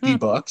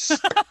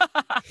 $50,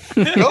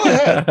 go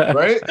ahead,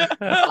 right?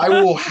 I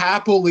will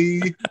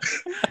happily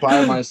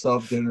buy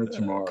myself dinner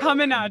tomorrow.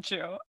 Coming at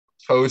you.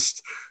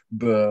 Toast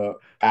the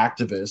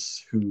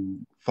activists who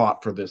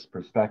fought for this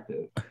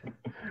perspective.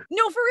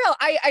 No, for real.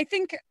 I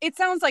think it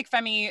sounds like,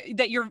 Femi,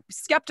 that you're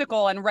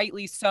skeptical, and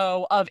rightly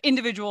so, of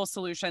individual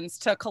solutions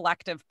to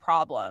collective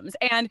problems.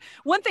 And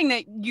one thing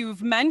that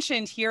you've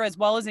mentioned here, as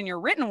well as in your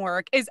written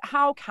work, is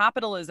how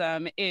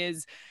capitalism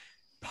is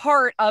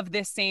part of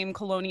this same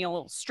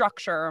colonial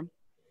structure.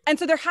 And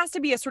so there has to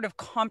be a sort of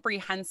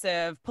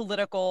comprehensive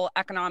political,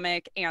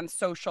 economic, and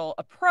social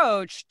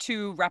approach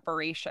to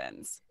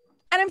reparations.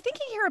 And I'm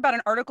thinking here about an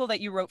article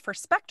that you wrote for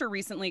Spectre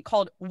recently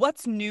called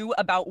 "What's New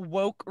About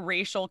Woke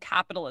Racial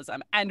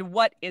Capitalism and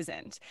What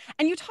Isn't?"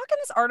 And you talk in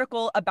this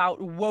article about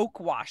woke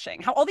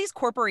washing, how all these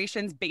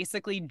corporations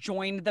basically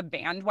joined the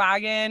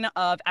bandwagon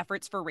of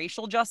efforts for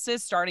racial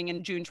justice starting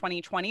in June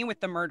 2020 with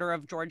the murder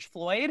of George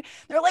Floyd.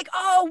 They're like,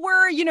 oh,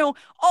 we're,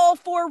 all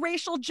for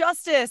racial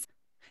justice.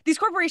 These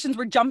corporations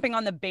were jumping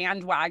on the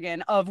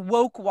bandwagon of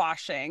woke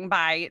washing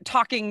by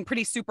talking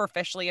pretty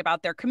superficially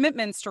about their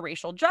commitments to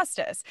racial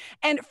justice.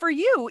 And for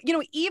you,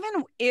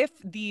 even if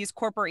these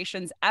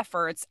corporations'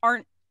 efforts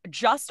aren't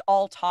just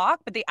all talk,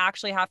 but they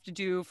actually have to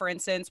do, for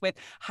instance, with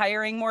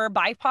hiring more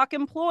BIPOC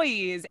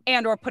employees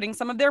and or putting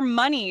some of their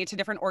money to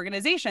different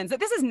organizations, that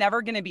this is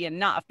never going to be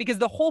enough, because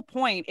the whole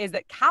point is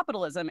that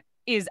capitalism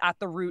is at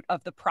the root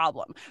of the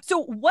problem.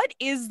 So what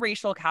is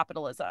racial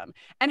capitalism,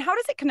 and how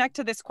does it connect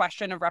to this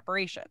question of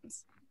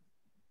reparations?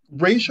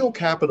 Racial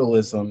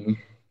capitalism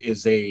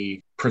is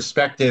a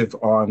perspective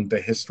on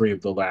the history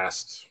of the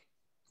last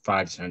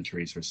 5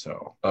 centuries or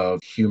so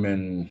of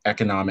human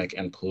economic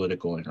and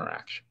political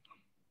interaction.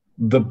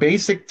 The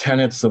basic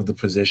tenets of the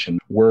position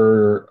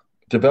were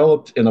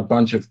developed in a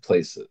bunch of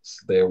places.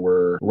 There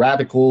were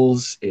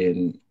radicals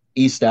in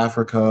East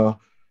Africa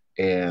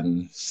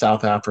and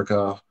South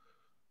Africa,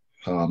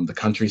 the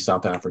country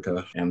South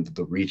Africa and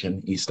the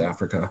region East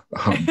Africa.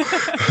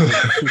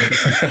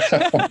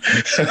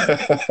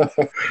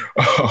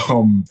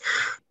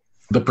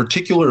 The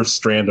particular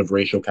strand of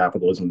racial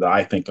capitalism that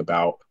I think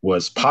about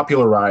was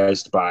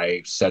popularized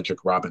by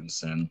Cedric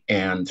Robinson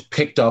and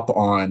picked up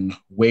on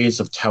ways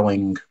of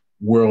telling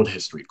world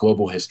history,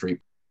 global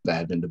history, that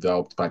had been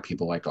developed by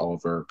people like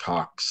Oliver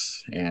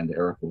Cox and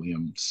Eric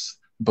Williams,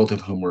 both of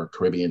whom were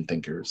Caribbean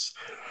thinkers.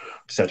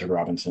 Cedric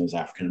Robinson is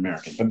African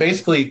American. But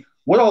basically,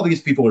 what all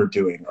these people are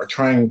doing are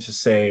trying to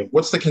say,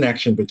 what's the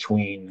connection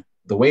between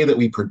the way that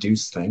we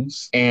produce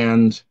things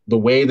and the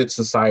way that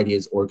society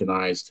is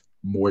organized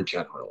more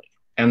generally?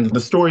 And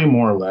the story,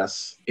 more or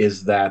less,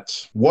 is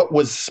that what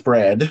was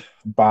spread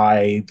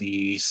by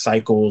the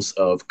cycles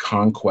of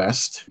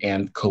conquest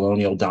and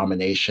colonial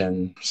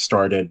domination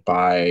started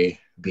by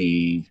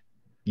the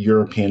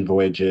European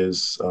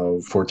voyages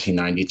of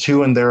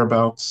 1492 and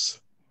thereabouts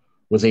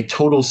was a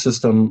total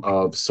system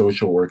of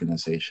social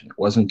organization. It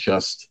wasn't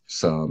just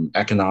some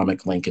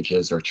economic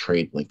linkages or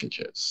trade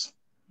linkages.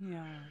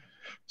 Yeah.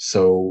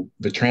 So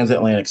the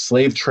transatlantic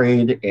slave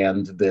trade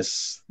and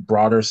this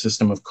broader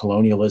system of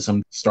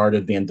colonialism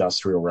started the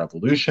Industrial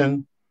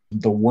Revolution.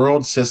 The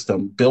world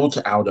system built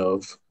out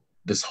of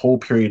this whole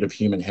period of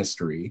human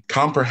history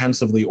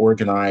comprehensively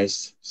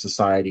organized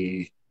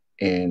society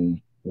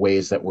in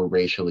ways that were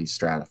racially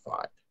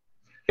stratified.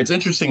 It's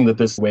interesting that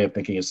this way of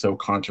thinking is so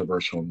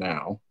controversial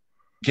now,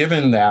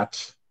 given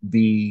that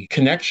the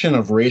connection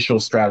of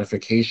racial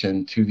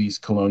stratification to these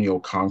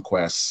colonial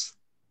conquests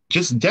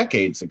just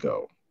decades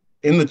ago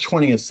in the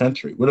 20th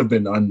century would have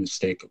been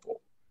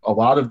unmistakable. A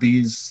lot of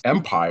these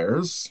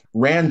empires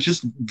ran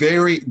just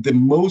the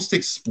most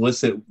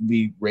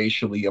explicitly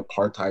racially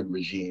apartheid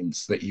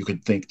regimes that you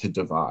could think to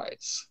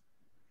devise.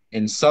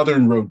 In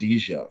southern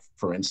Rhodesia,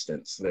 for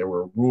instance, there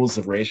were rules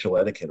of racial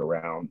etiquette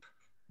around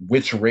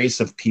which race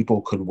of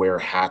people could wear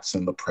hats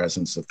in the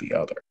presence of the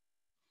other.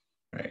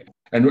 Right.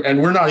 And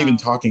we're not even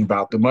talking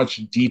about the much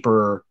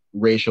deeper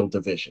racial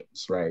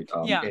divisions, right?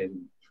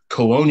 In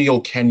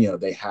colonial Kenya,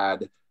 they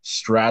had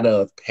strata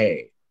of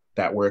pay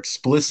that were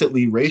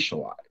explicitly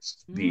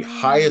racialized. The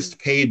highest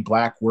paid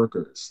Black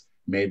workers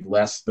made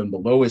less than the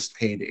lowest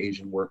paid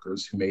Asian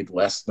workers, who made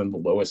less than the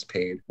lowest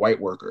paid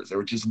white workers. There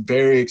were just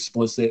very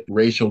explicit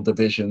racial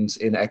divisions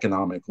in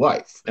economic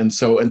life. And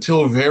so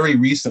until very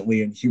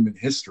recently in human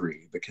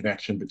history, the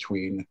connection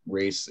between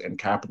race and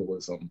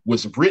capitalism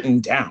was written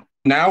down.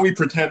 Now we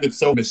pretend it's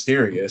so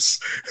mysterious,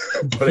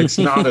 but it's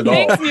not at all.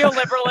 Thanks,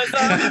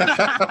 neoliberalism.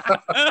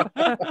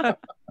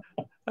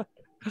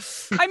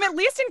 I'm at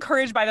least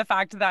encouraged by the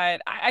fact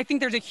that I think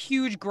there's a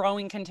huge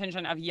growing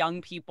contingent of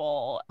young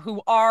people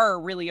who are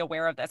really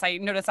aware of this. I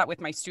notice that with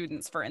my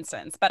students, for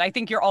instance. But I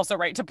think you're also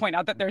right to point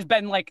out that there's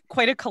been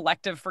quite a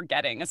collective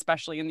forgetting,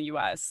 especially in the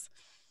US.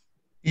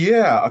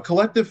 Yeah, a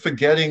collective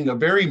forgetting, a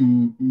very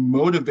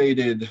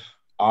motivated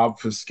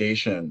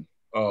obfuscation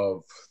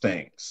of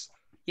things.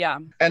 Yeah.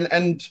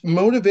 And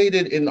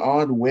motivated in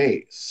odd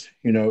ways.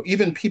 You know,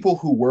 even people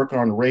who work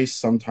on race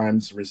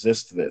sometimes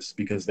resist this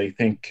because they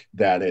think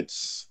that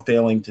it's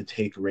failing to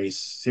take race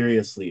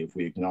seriously if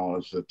we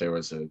acknowledge that there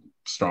was a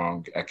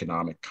strong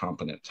economic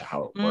component to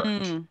how it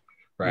worked,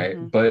 right?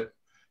 Mm-hmm. But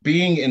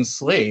being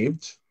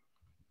enslaved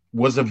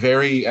was a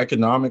very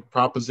economic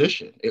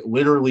proposition. It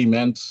literally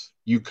meant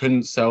you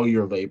couldn't sell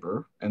your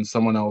labor and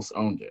someone else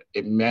owned it.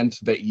 It meant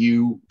that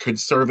you could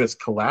serve as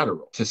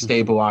collateral to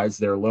stabilize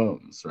their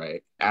loans,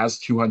 right? As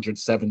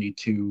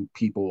 272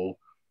 people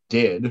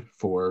did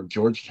for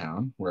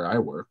Georgetown, where I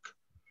work.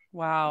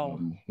 Wow.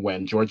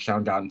 When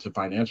Georgetown got into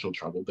financial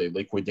trouble, they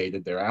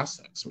liquidated their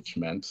assets, which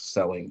meant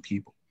selling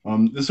people.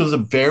 This was a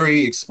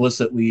very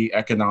explicitly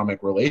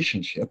economic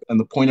relationship. And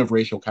the point of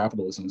racial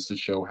capitalism is to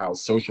show how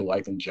social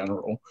life in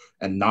general,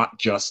 and not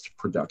just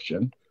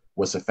production,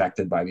 was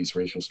affected by these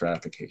racial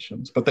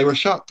stratifications. But they were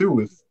shot through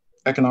with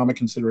economic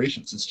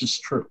considerations. It's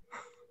just true.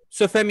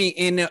 So, Femi,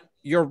 in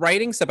your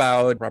writings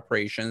about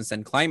reparations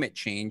and climate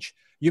change,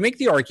 you make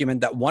the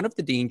argument that one of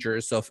the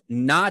dangers of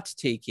not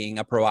taking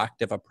a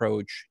proactive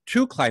approach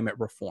to climate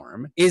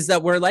reform is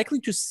that we're likely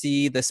to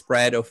see the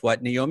spread of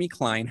what Naomi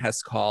Klein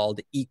has called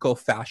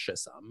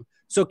eco-fascism.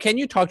 So can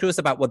you talk to us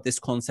about what this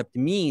concept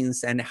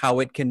means and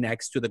how it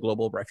connects to the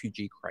global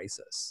refugee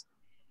crisis?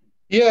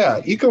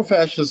 Yeah,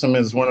 eco-fascism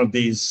is one of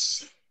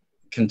these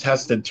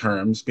contested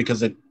terms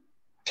because it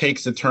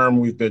takes a term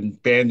we've been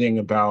bandying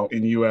about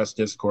in US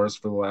discourse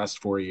for the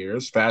last 4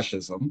 years,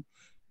 fascism,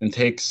 and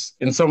takes,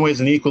 in some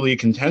ways, an equally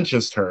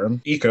contentious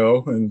term,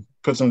 eco, and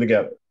puts them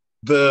together.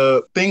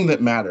 The thing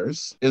that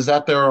matters is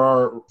that there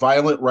are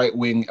violent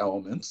right-wing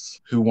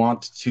elements who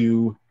want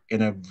to,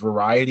 in a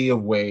variety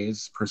of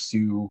ways,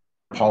 pursue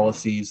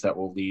policies that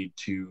will lead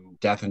to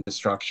death and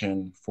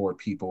destruction for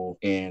people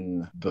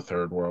in the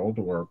third world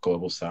or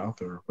global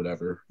south or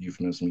whatever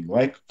euphemism you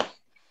like.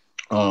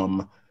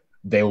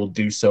 They will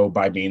do so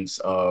by means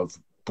of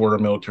border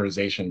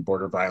militarization,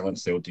 border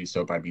violence. They will do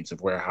so by means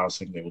of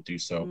warehousing. They will do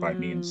so by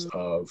means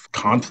of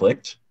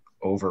conflict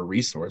over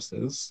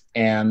resources.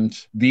 And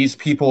these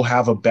people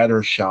have a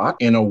better shot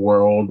in a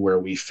world where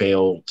we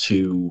fail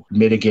to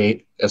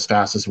mitigate as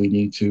fast as we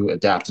need to,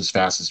 adapt as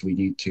fast as we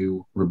need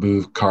to,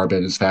 remove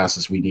carbon as fast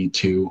as we need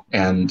to.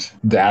 And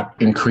that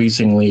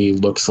increasingly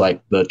looks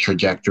like the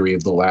trajectory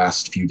of the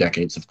last few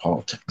decades of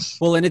politics.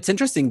 Well, and it's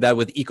interesting that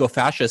with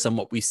eco-fascism,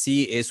 what we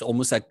see is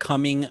almost a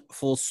coming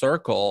full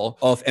circle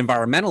of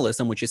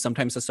environmentalism, which is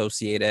sometimes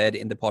associated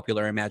in the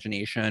popular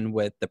imagination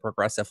with the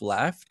progressive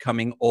left,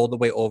 coming all the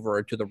way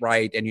over to the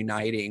right and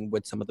uniting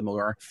with some of the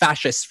more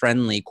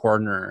fascist-friendly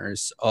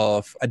corners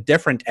of a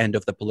different end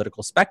of the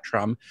political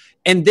spectrum.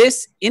 And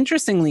this,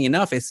 interestingly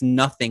enough, is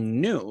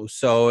nothing new.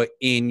 So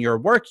in your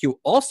work, you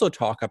also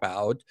talk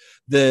about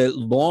the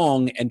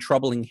long and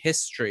troubling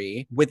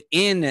history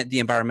within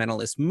the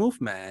environmentalist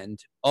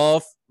movement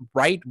of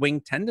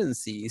right-wing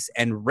tendencies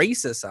and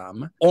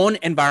racism on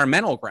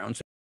environmental grounds.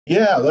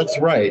 Yeah, that's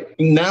right.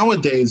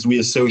 Nowadays, we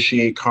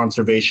associate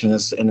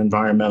conservationists and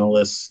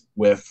environmentalists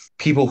with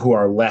people who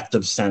are left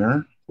of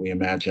center. We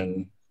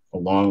imagine a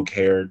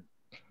long-haired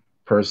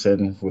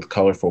person with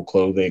colorful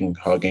clothing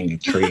hugging a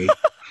tree,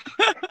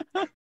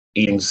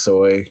 eating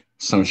soy,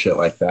 some shit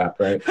like that,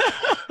 right?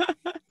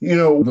 You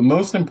know, the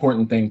most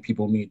important thing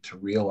people need to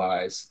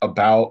realize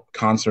about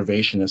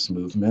conservationist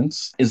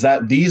movements is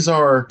that these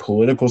are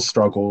political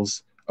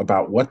struggles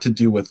about what to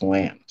do with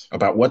land,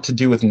 about what to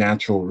do with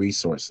natural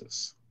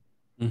resources.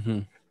 Mm-hmm.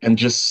 And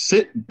just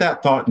sit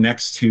that thought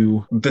next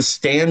to the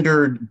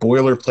standard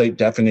boilerplate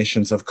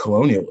definitions of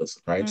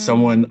colonialism, right?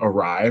 Someone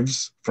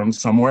arrives from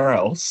somewhere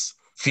else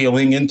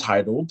feeling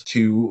entitled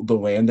to the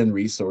land and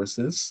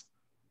resources,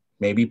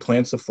 maybe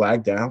plants a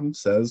flag down,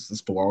 says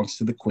this belongs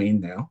to the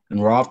queen now, and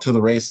we're off to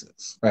the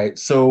races, right?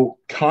 So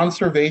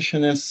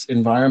conservationists,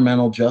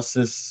 environmental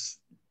justice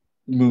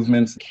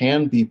movements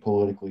can be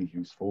politically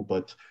useful,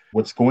 but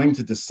what's going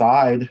to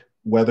decide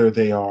whether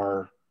they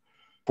are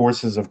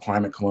forces of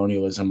climate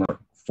colonialism or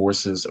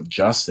forces of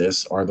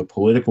justice are the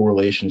political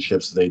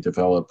relationships they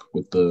develop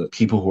with the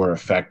people who are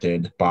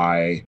affected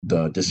by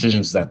the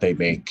decisions that they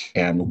make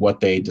and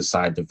what they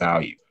decide to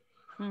value.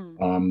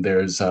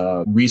 There's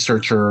a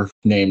researcher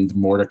named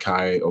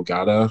Mordecai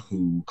Ogata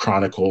who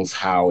chronicles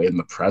how in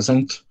the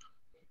present,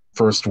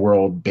 first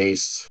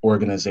world-based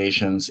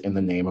organizations in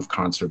the name of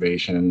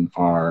conservation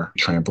are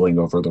trampling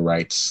over the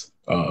rights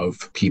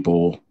of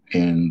people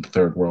in the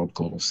third world,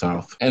 global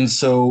south. And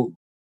so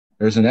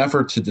there's an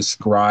effort to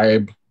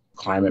describe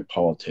climate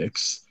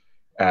politics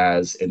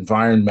as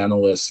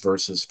environmentalists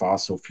versus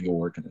fossil fuel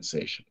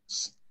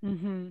organizations.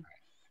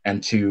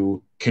 And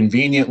to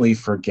conveniently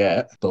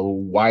forget the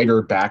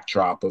wider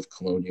backdrop of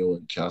colonial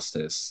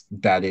injustice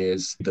that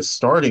is the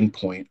starting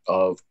point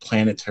of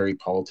planetary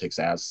politics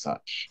as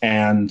such.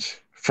 And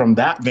from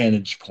that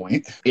vantage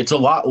point, it's a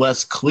lot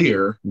less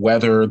clear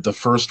whether the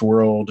first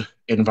world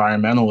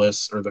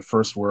environmentalists or the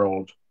first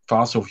world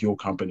fossil fuel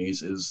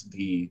companies is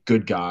the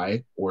good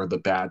guy or the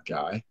bad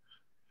guy.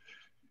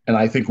 And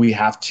I think we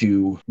have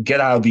to get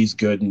out of these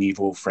good and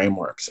evil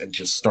frameworks and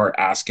just start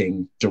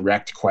asking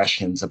direct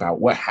questions about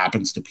what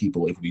happens to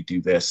people if we do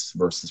this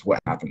versus what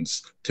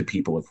happens to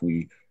people if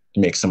we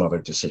make some other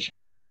decision.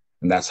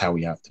 And that's how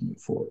we have to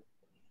move forward.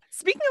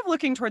 Speaking of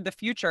looking toward the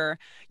future,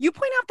 you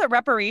point out that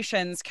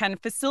reparations can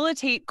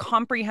facilitate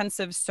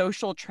comprehensive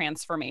social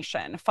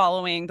transformation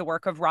following the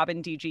work of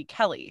Robin D.G.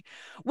 Kelley.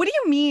 What do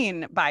you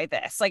mean by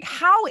this? Like,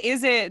 how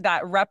is it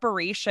that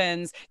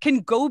reparations can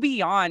go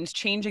beyond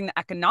changing the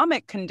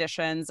economic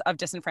conditions of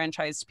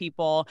disenfranchised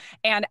people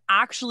and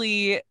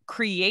actually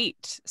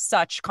create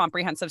such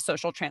comprehensive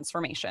social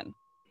transformation?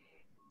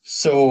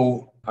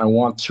 So I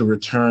want to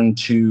return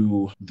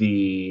to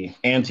the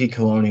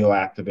anti-colonial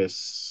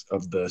activists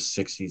of the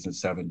 60s and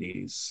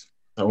 70s.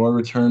 I want to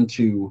return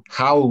to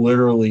how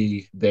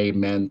literally they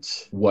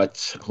meant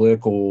what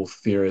political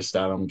theorist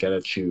Adam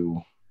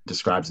Getachew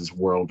describes as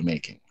world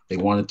making. They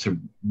wanted to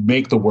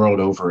make the world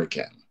over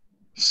again.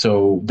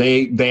 So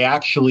they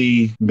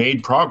actually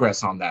made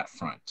progress on that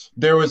front.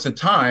 There was a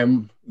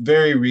time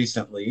very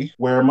recently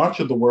where much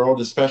of the world,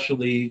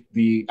 especially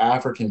the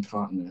African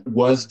continent,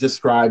 was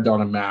described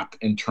on a map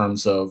in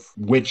terms of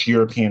which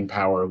European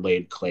power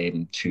laid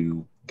claim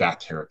to that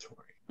territory.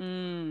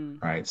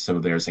 Right. So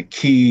there's a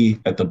key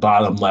at the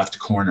bottom left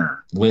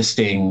corner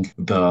listing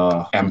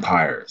the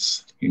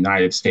empires: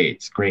 United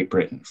States, Great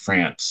Britain,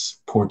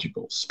 France,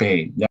 Portugal,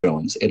 Spain,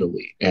 Netherlands,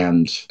 Italy,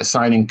 and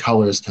assigning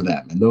colors to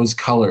them. And those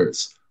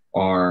colors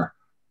are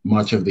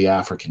much of the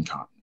African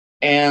continent.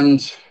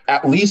 And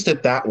at least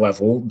at that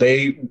level,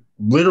 they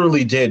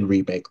literally did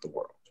remake the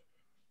world.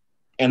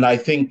 And I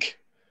think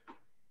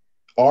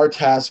our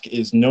task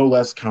is no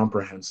less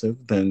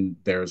comprehensive than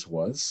theirs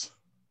was.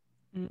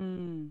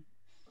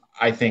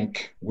 I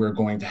think we're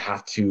going to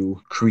have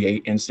to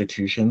create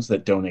institutions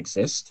that don't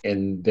exist.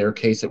 In their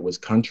case, it was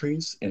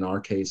countries. In our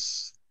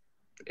case,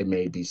 it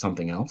may be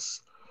something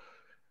else.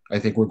 I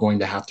think we're going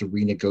to have to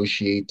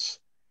renegotiate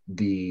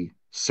the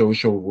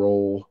social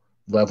role,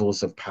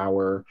 levels of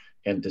power,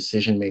 and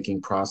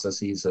decision-making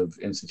processes of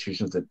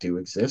institutions that do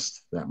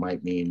exist. That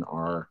might mean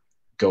our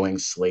going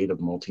slate of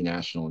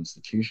multinational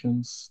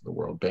institutions, the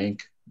World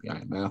Bank, the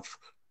IMF,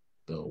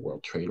 the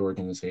World Trade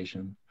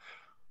Organization.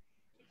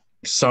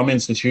 Some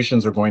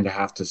institutions are going to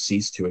have to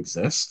cease to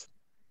exist,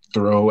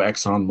 throw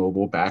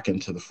ExxonMobil back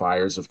into the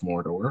fires of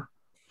Mordor.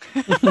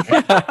 It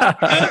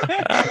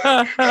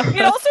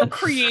also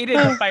created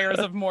the fires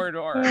of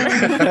Mordor.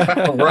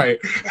 Right.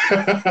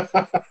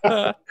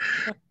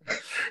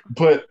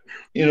 But,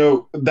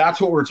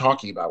 that's what we're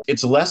talking about.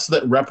 It's less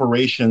that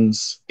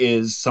reparations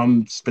is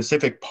some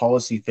specific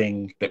policy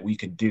thing that we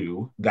could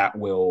do that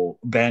will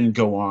then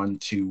go on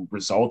to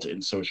result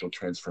in social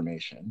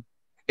transformation.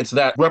 It's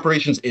that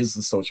reparations is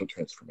the social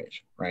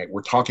transformation, right?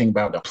 We're talking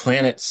about a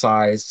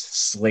planet-sized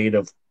slate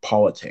of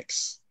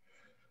politics.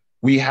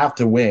 We have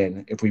to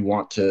win if we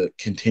want to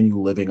continue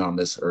living on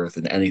this earth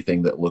in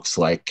anything that looks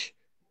like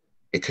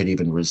it could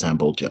even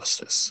resemble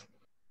justice.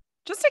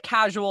 Just a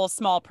casual,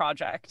 small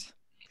project.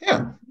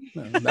 Yeah.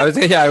 I was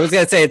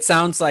gonna say it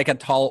sounds like a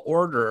tall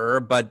order,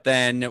 but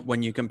then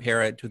when you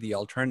compare it to the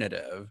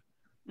alternative,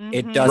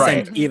 it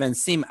doesn't even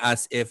seem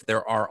as if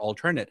there are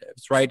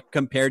alternatives, right?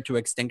 Compared to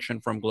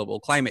extinction from global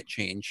climate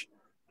change,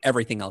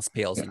 everything else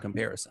pales in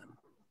comparison.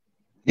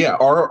 Yeah,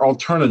 our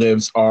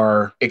alternatives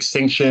are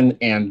extinction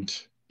and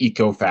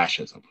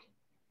eco-fascism.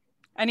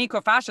 And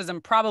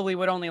eco-fascism probably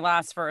would only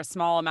last for a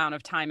small amount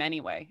of time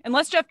anyway,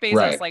 unless Jeff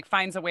Bezos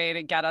finds a way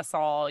to get us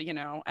all,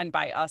 and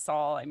by us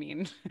all, I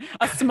mean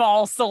a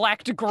small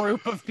select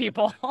group of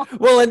people.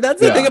 Well, and that's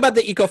the thing about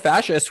the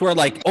eco-fascists, who are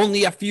like,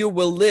 only a few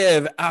will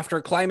live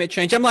after climate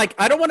change. I'm like,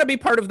 I don't want to be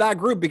part of that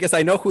group because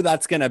I know who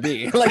that's going to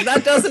be. Like,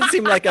 that doesn't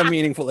seem like a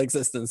meaningful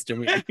existence to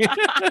me.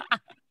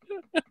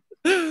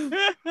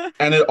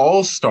 And it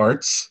all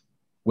starts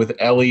with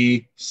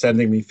Ellie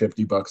sending me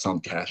 $50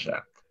 on Cash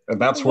App. And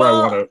that's where I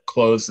want to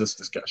close this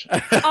discussion.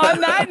 On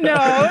that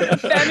note,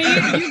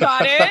 Femi, you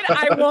got it.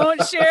 I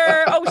won't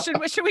share. Oh,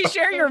 should we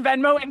share your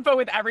Venmo info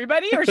with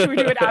everybody, or should we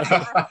do it after?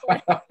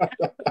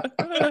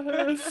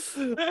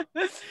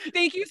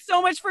 Thank you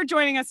so much for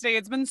joining us today.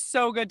 It's been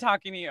so good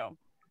talking to you.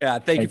 Yeah,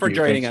 thank you for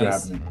joining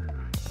us. For having me.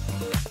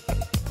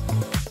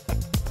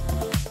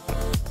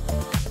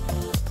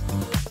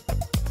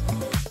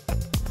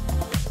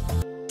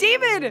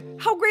 David,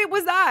 how great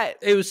was that?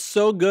 It was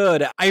so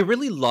good. I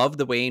really love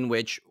the way in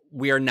which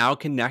we are now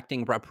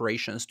connecting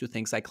reparations to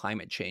things like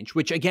climate change,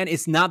 which again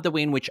is not the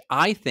way in which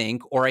I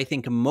think, or I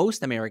think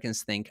most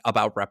Americans think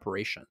about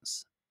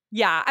reparations.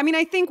 Yeah, I mean,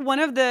 I think one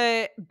of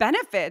the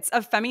benefits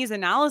of Femi's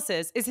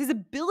analysis is his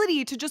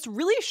ability to just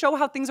really show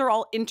how things are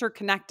all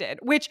interconnected,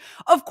 which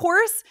of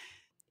course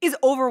is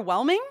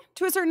overwhelming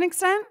to a certain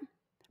extent,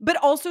 but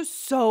also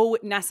so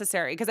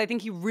necessary, because I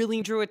think he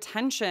really drew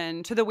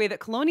attention to the way that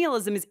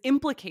colonialism is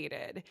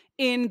implicated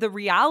in the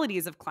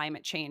realities of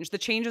climate change, the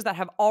changes that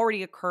have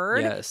already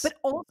occurred, but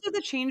also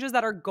the changes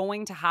that are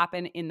going to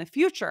happen in the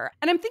future.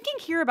 And I'm thinking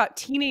here about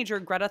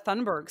teenager Greta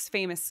Thunberg's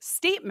famous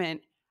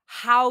statement,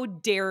 how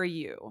dare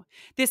you?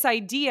 This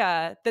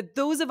idea that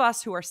those of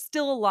us who are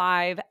still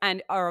alive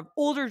and are of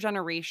older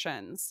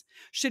generations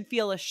should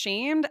feel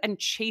ashamed and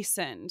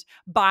chastened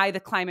by the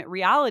climate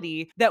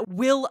reality that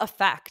will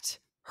affect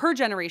her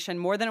generation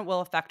more than it will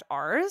affect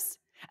ours,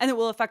 and it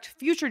will affect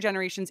future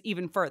generations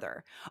even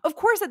further. Of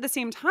course, at the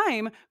same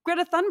time,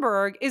 Greta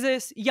Thunberg is a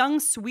young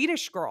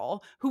Swedish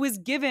girl who was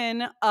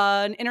given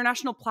an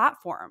international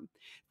platform.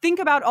 Think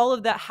about all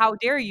of the how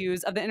dare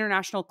yous of the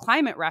international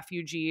climate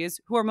refugees,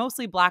 who are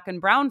mostly Black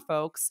and brown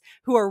folks,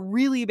 who are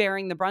really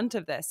bearing the brunt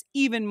of this,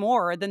 even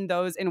more than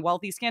those in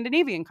wealthy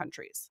Scandinavian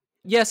countries.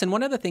 Yes, and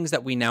one of the things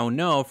that we now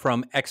know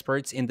from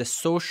experts in the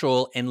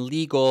social and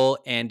legal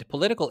and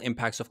political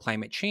impacts of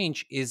climate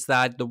change is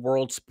that the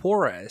world's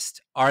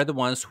poorest are the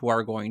ones who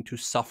are going to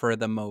suffer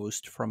the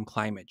most from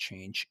climate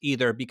change,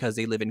 either because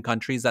they live in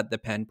countries that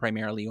depend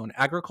primarily on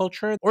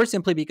agriculture or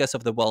simply because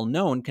of the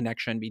well-known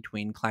connection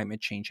between climate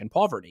change and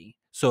poverty.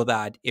 So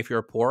that if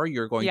you're poor,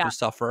 you're going to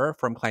suffer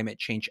from climate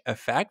change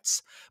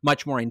effects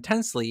much more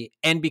intensely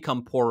and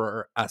become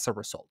poorer as a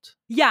result.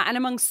 Yeah, and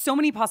among so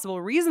many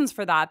possible reasons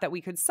for that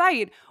we could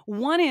cite,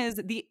 one is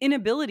the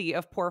inability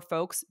of poor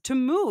folks to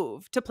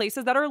move to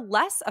places that are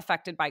less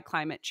affected by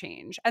climate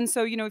change. And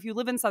so, if you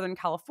live in Southern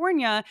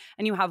California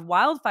and you have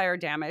wildfire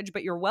damage,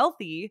 but you're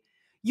wealthy,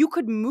 you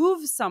could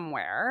move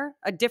somewhere,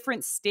 a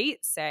different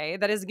state, say,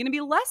 that is going to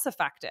be less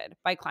affected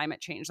by climate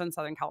change than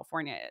Southern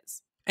California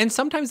is. And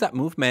sometimes that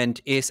movement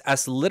is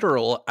as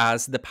literal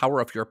as the power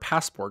of your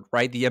passport,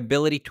 right? The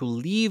ability to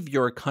leave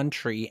your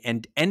country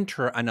and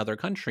enter another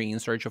country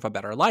in search of a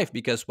better life.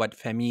 Because what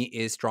Femi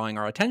is drawing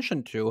our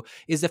attention to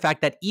is the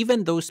fact that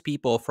even those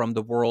people from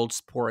the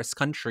world's poorest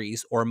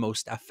countries or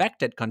most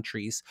affected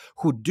countries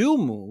who do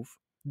move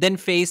then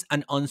face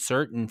an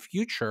uncertain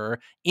future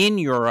in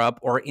Europe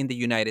or in the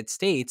United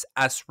States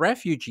as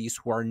refugees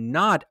who are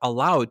not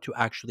allowed to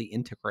actually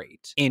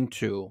integrate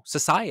into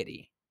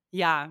society.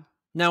 Yeah.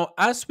 Now,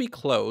 as we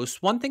close,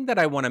 one thing that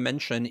I want to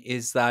mention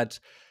is that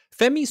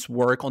Femi's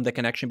work on the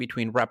connection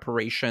between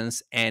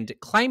reparations and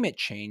climate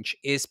change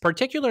is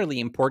particularly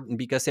important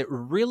because it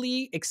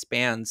really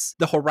expands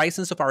the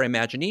horizons of our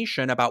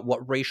imagination about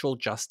what racial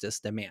justice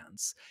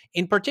demands.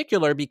 In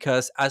particular,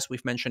 because, as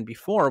we've mentioned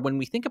before, when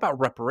we think about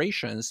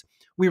reparations,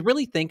 we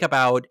really think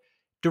about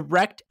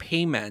direct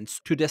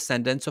payments to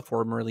descendants of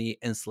formerly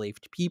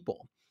enslaved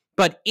people.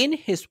 But in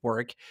his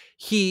work,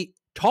 he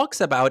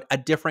talks about a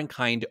different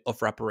kind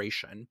of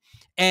reparation.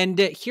 And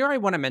here I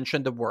want to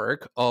mention the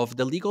work of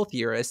the legal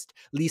theorist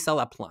Lisa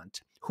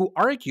LaPlante, who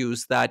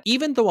argues that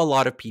even though a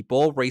lot of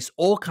people raise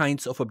all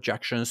kinds of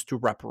objections to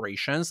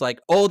reparations, like,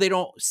 oh, they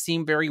don't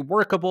seem very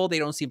workable, they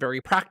don't seem very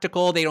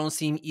practical, they don't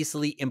seem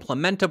easily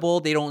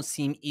implementable, they don't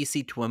seem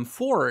easy to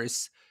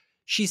enforce,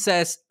 she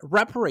says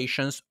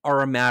reparations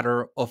are a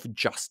matter of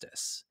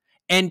justice.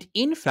 And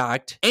in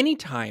fact,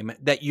 anytime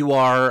that you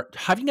are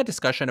having a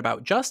discussion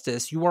about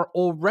justice, you are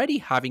already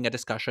having a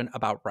discussion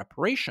about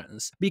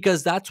reparations,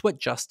 because that's what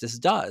justice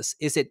does,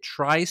 is it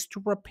tries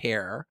to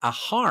repair a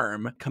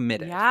harm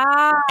committed.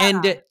 Yeah.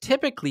 And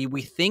typically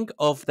we think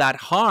of that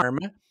harm,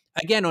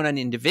 again, on an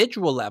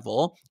individual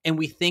level, and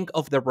we think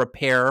of the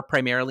repair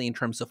primarily in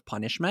terms of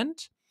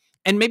punishment.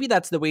 And maybe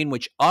that's the way in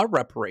which a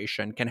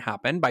reparation can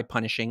happen, by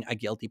punishing a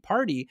guilty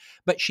party.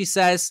 But she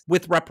says,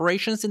 with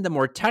reparations in the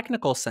more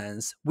technical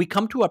sense, we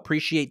come to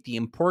appreciate the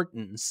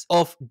importance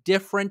of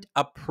different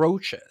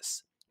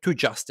approaches to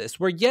justice,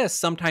 where yes,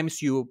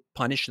 sometimes you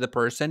punish the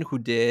person who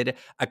did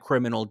a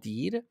criminal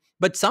deed,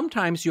 but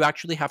sometimes you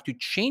actually have to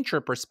change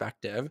your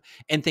perspective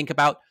and think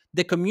about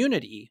the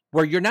community,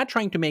 where you're not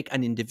trying to make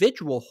an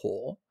individual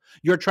whole,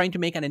 you're trying to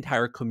make an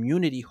entire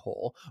community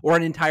whole, or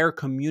an entire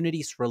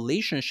community's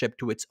relationship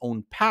to its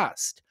own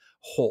past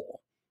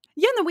whole.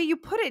 Yeah, and the way you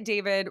put it,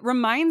 David,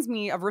 reminds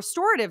me of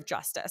restorative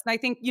justice. And I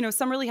think,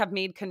 some really have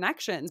made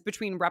connections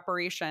between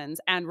reparations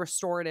and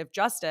restorative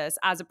justice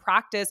as a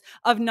practice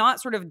of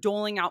not sort of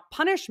doling out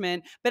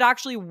punishment, but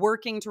actually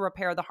working to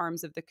repair the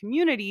harms of the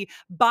community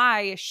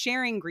by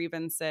sharing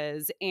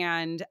grievances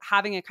and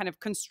having a kind of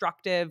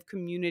constructive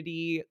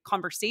community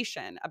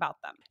conversation about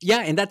them.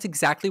 Yeah, and that's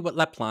exactly what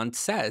LaPlante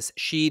says.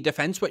 She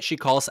defends what she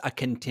calls a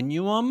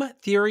continuum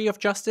theory of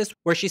justice,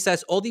 where she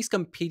says all these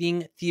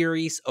competing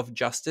theories of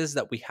justice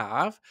that we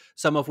have,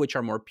 some of which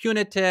are more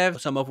punitive,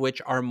 some of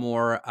which are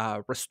more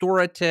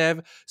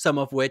restorative, some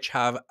of which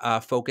have a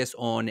focus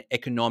on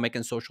economic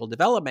and social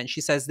development.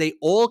 She says they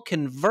all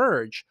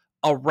converge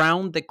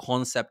around the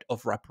concept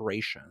of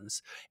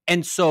reparations.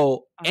 And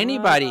so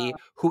anybody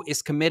who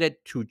is committed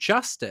to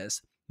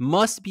justice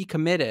must be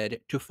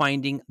committed to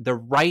finding the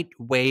right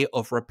way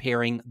of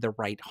repairing the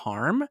right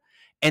harm.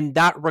 And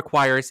that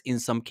requires, in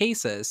some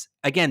cases,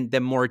 again, the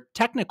more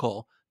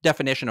technical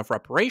definition of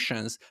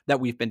reparations that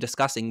we've been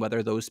discussing,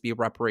 whether those be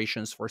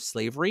reparations for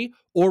slavery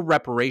or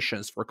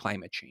reparations for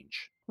climate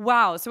change.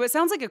 Wow. So it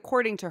sounds like,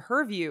 according to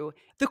her view,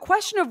 the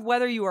question of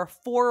whether you are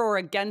for or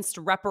against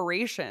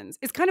reparations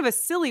is kind of a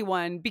silly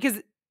one,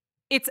 because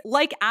It's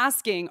like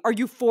asking, are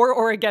you for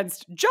or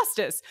against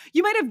justice?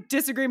 You might have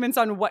disagreements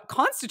on what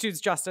constitutes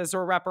justice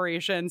or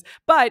reparations,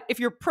 but if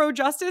you're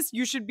pro-justice,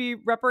 you should be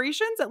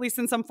reparations, at least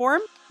in some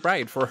form.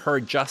 Right. For her,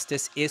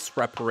 justice is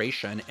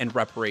reparation, and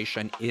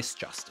reparation is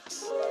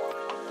justice.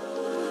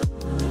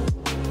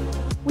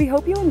 We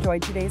hope you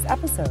enjoyed today's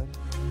episode.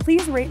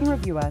 Please rate and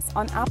review us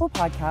on Apple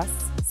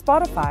Podcasts,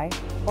 Spotify,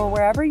 or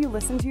wherever you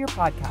listen to your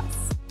podcasts.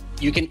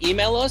 You can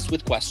email us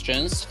with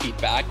questions,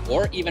 feedback,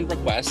 or even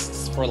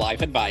requests for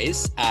life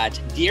advice at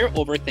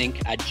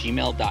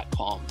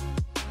dearoverthink@gmail.com.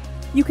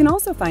 You can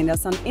also find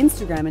us on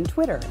Instagram and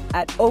Twitter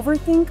at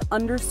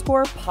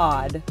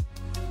overthink_pod.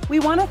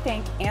 We want to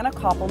thank Anna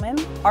Koppelman,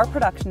 our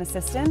production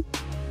assistant,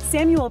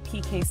 Samuel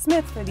P.K.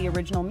 Smith for the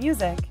original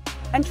music,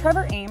 and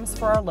Trevor Ames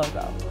for our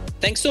logo.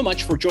 Thanks so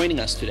much for joining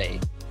us today.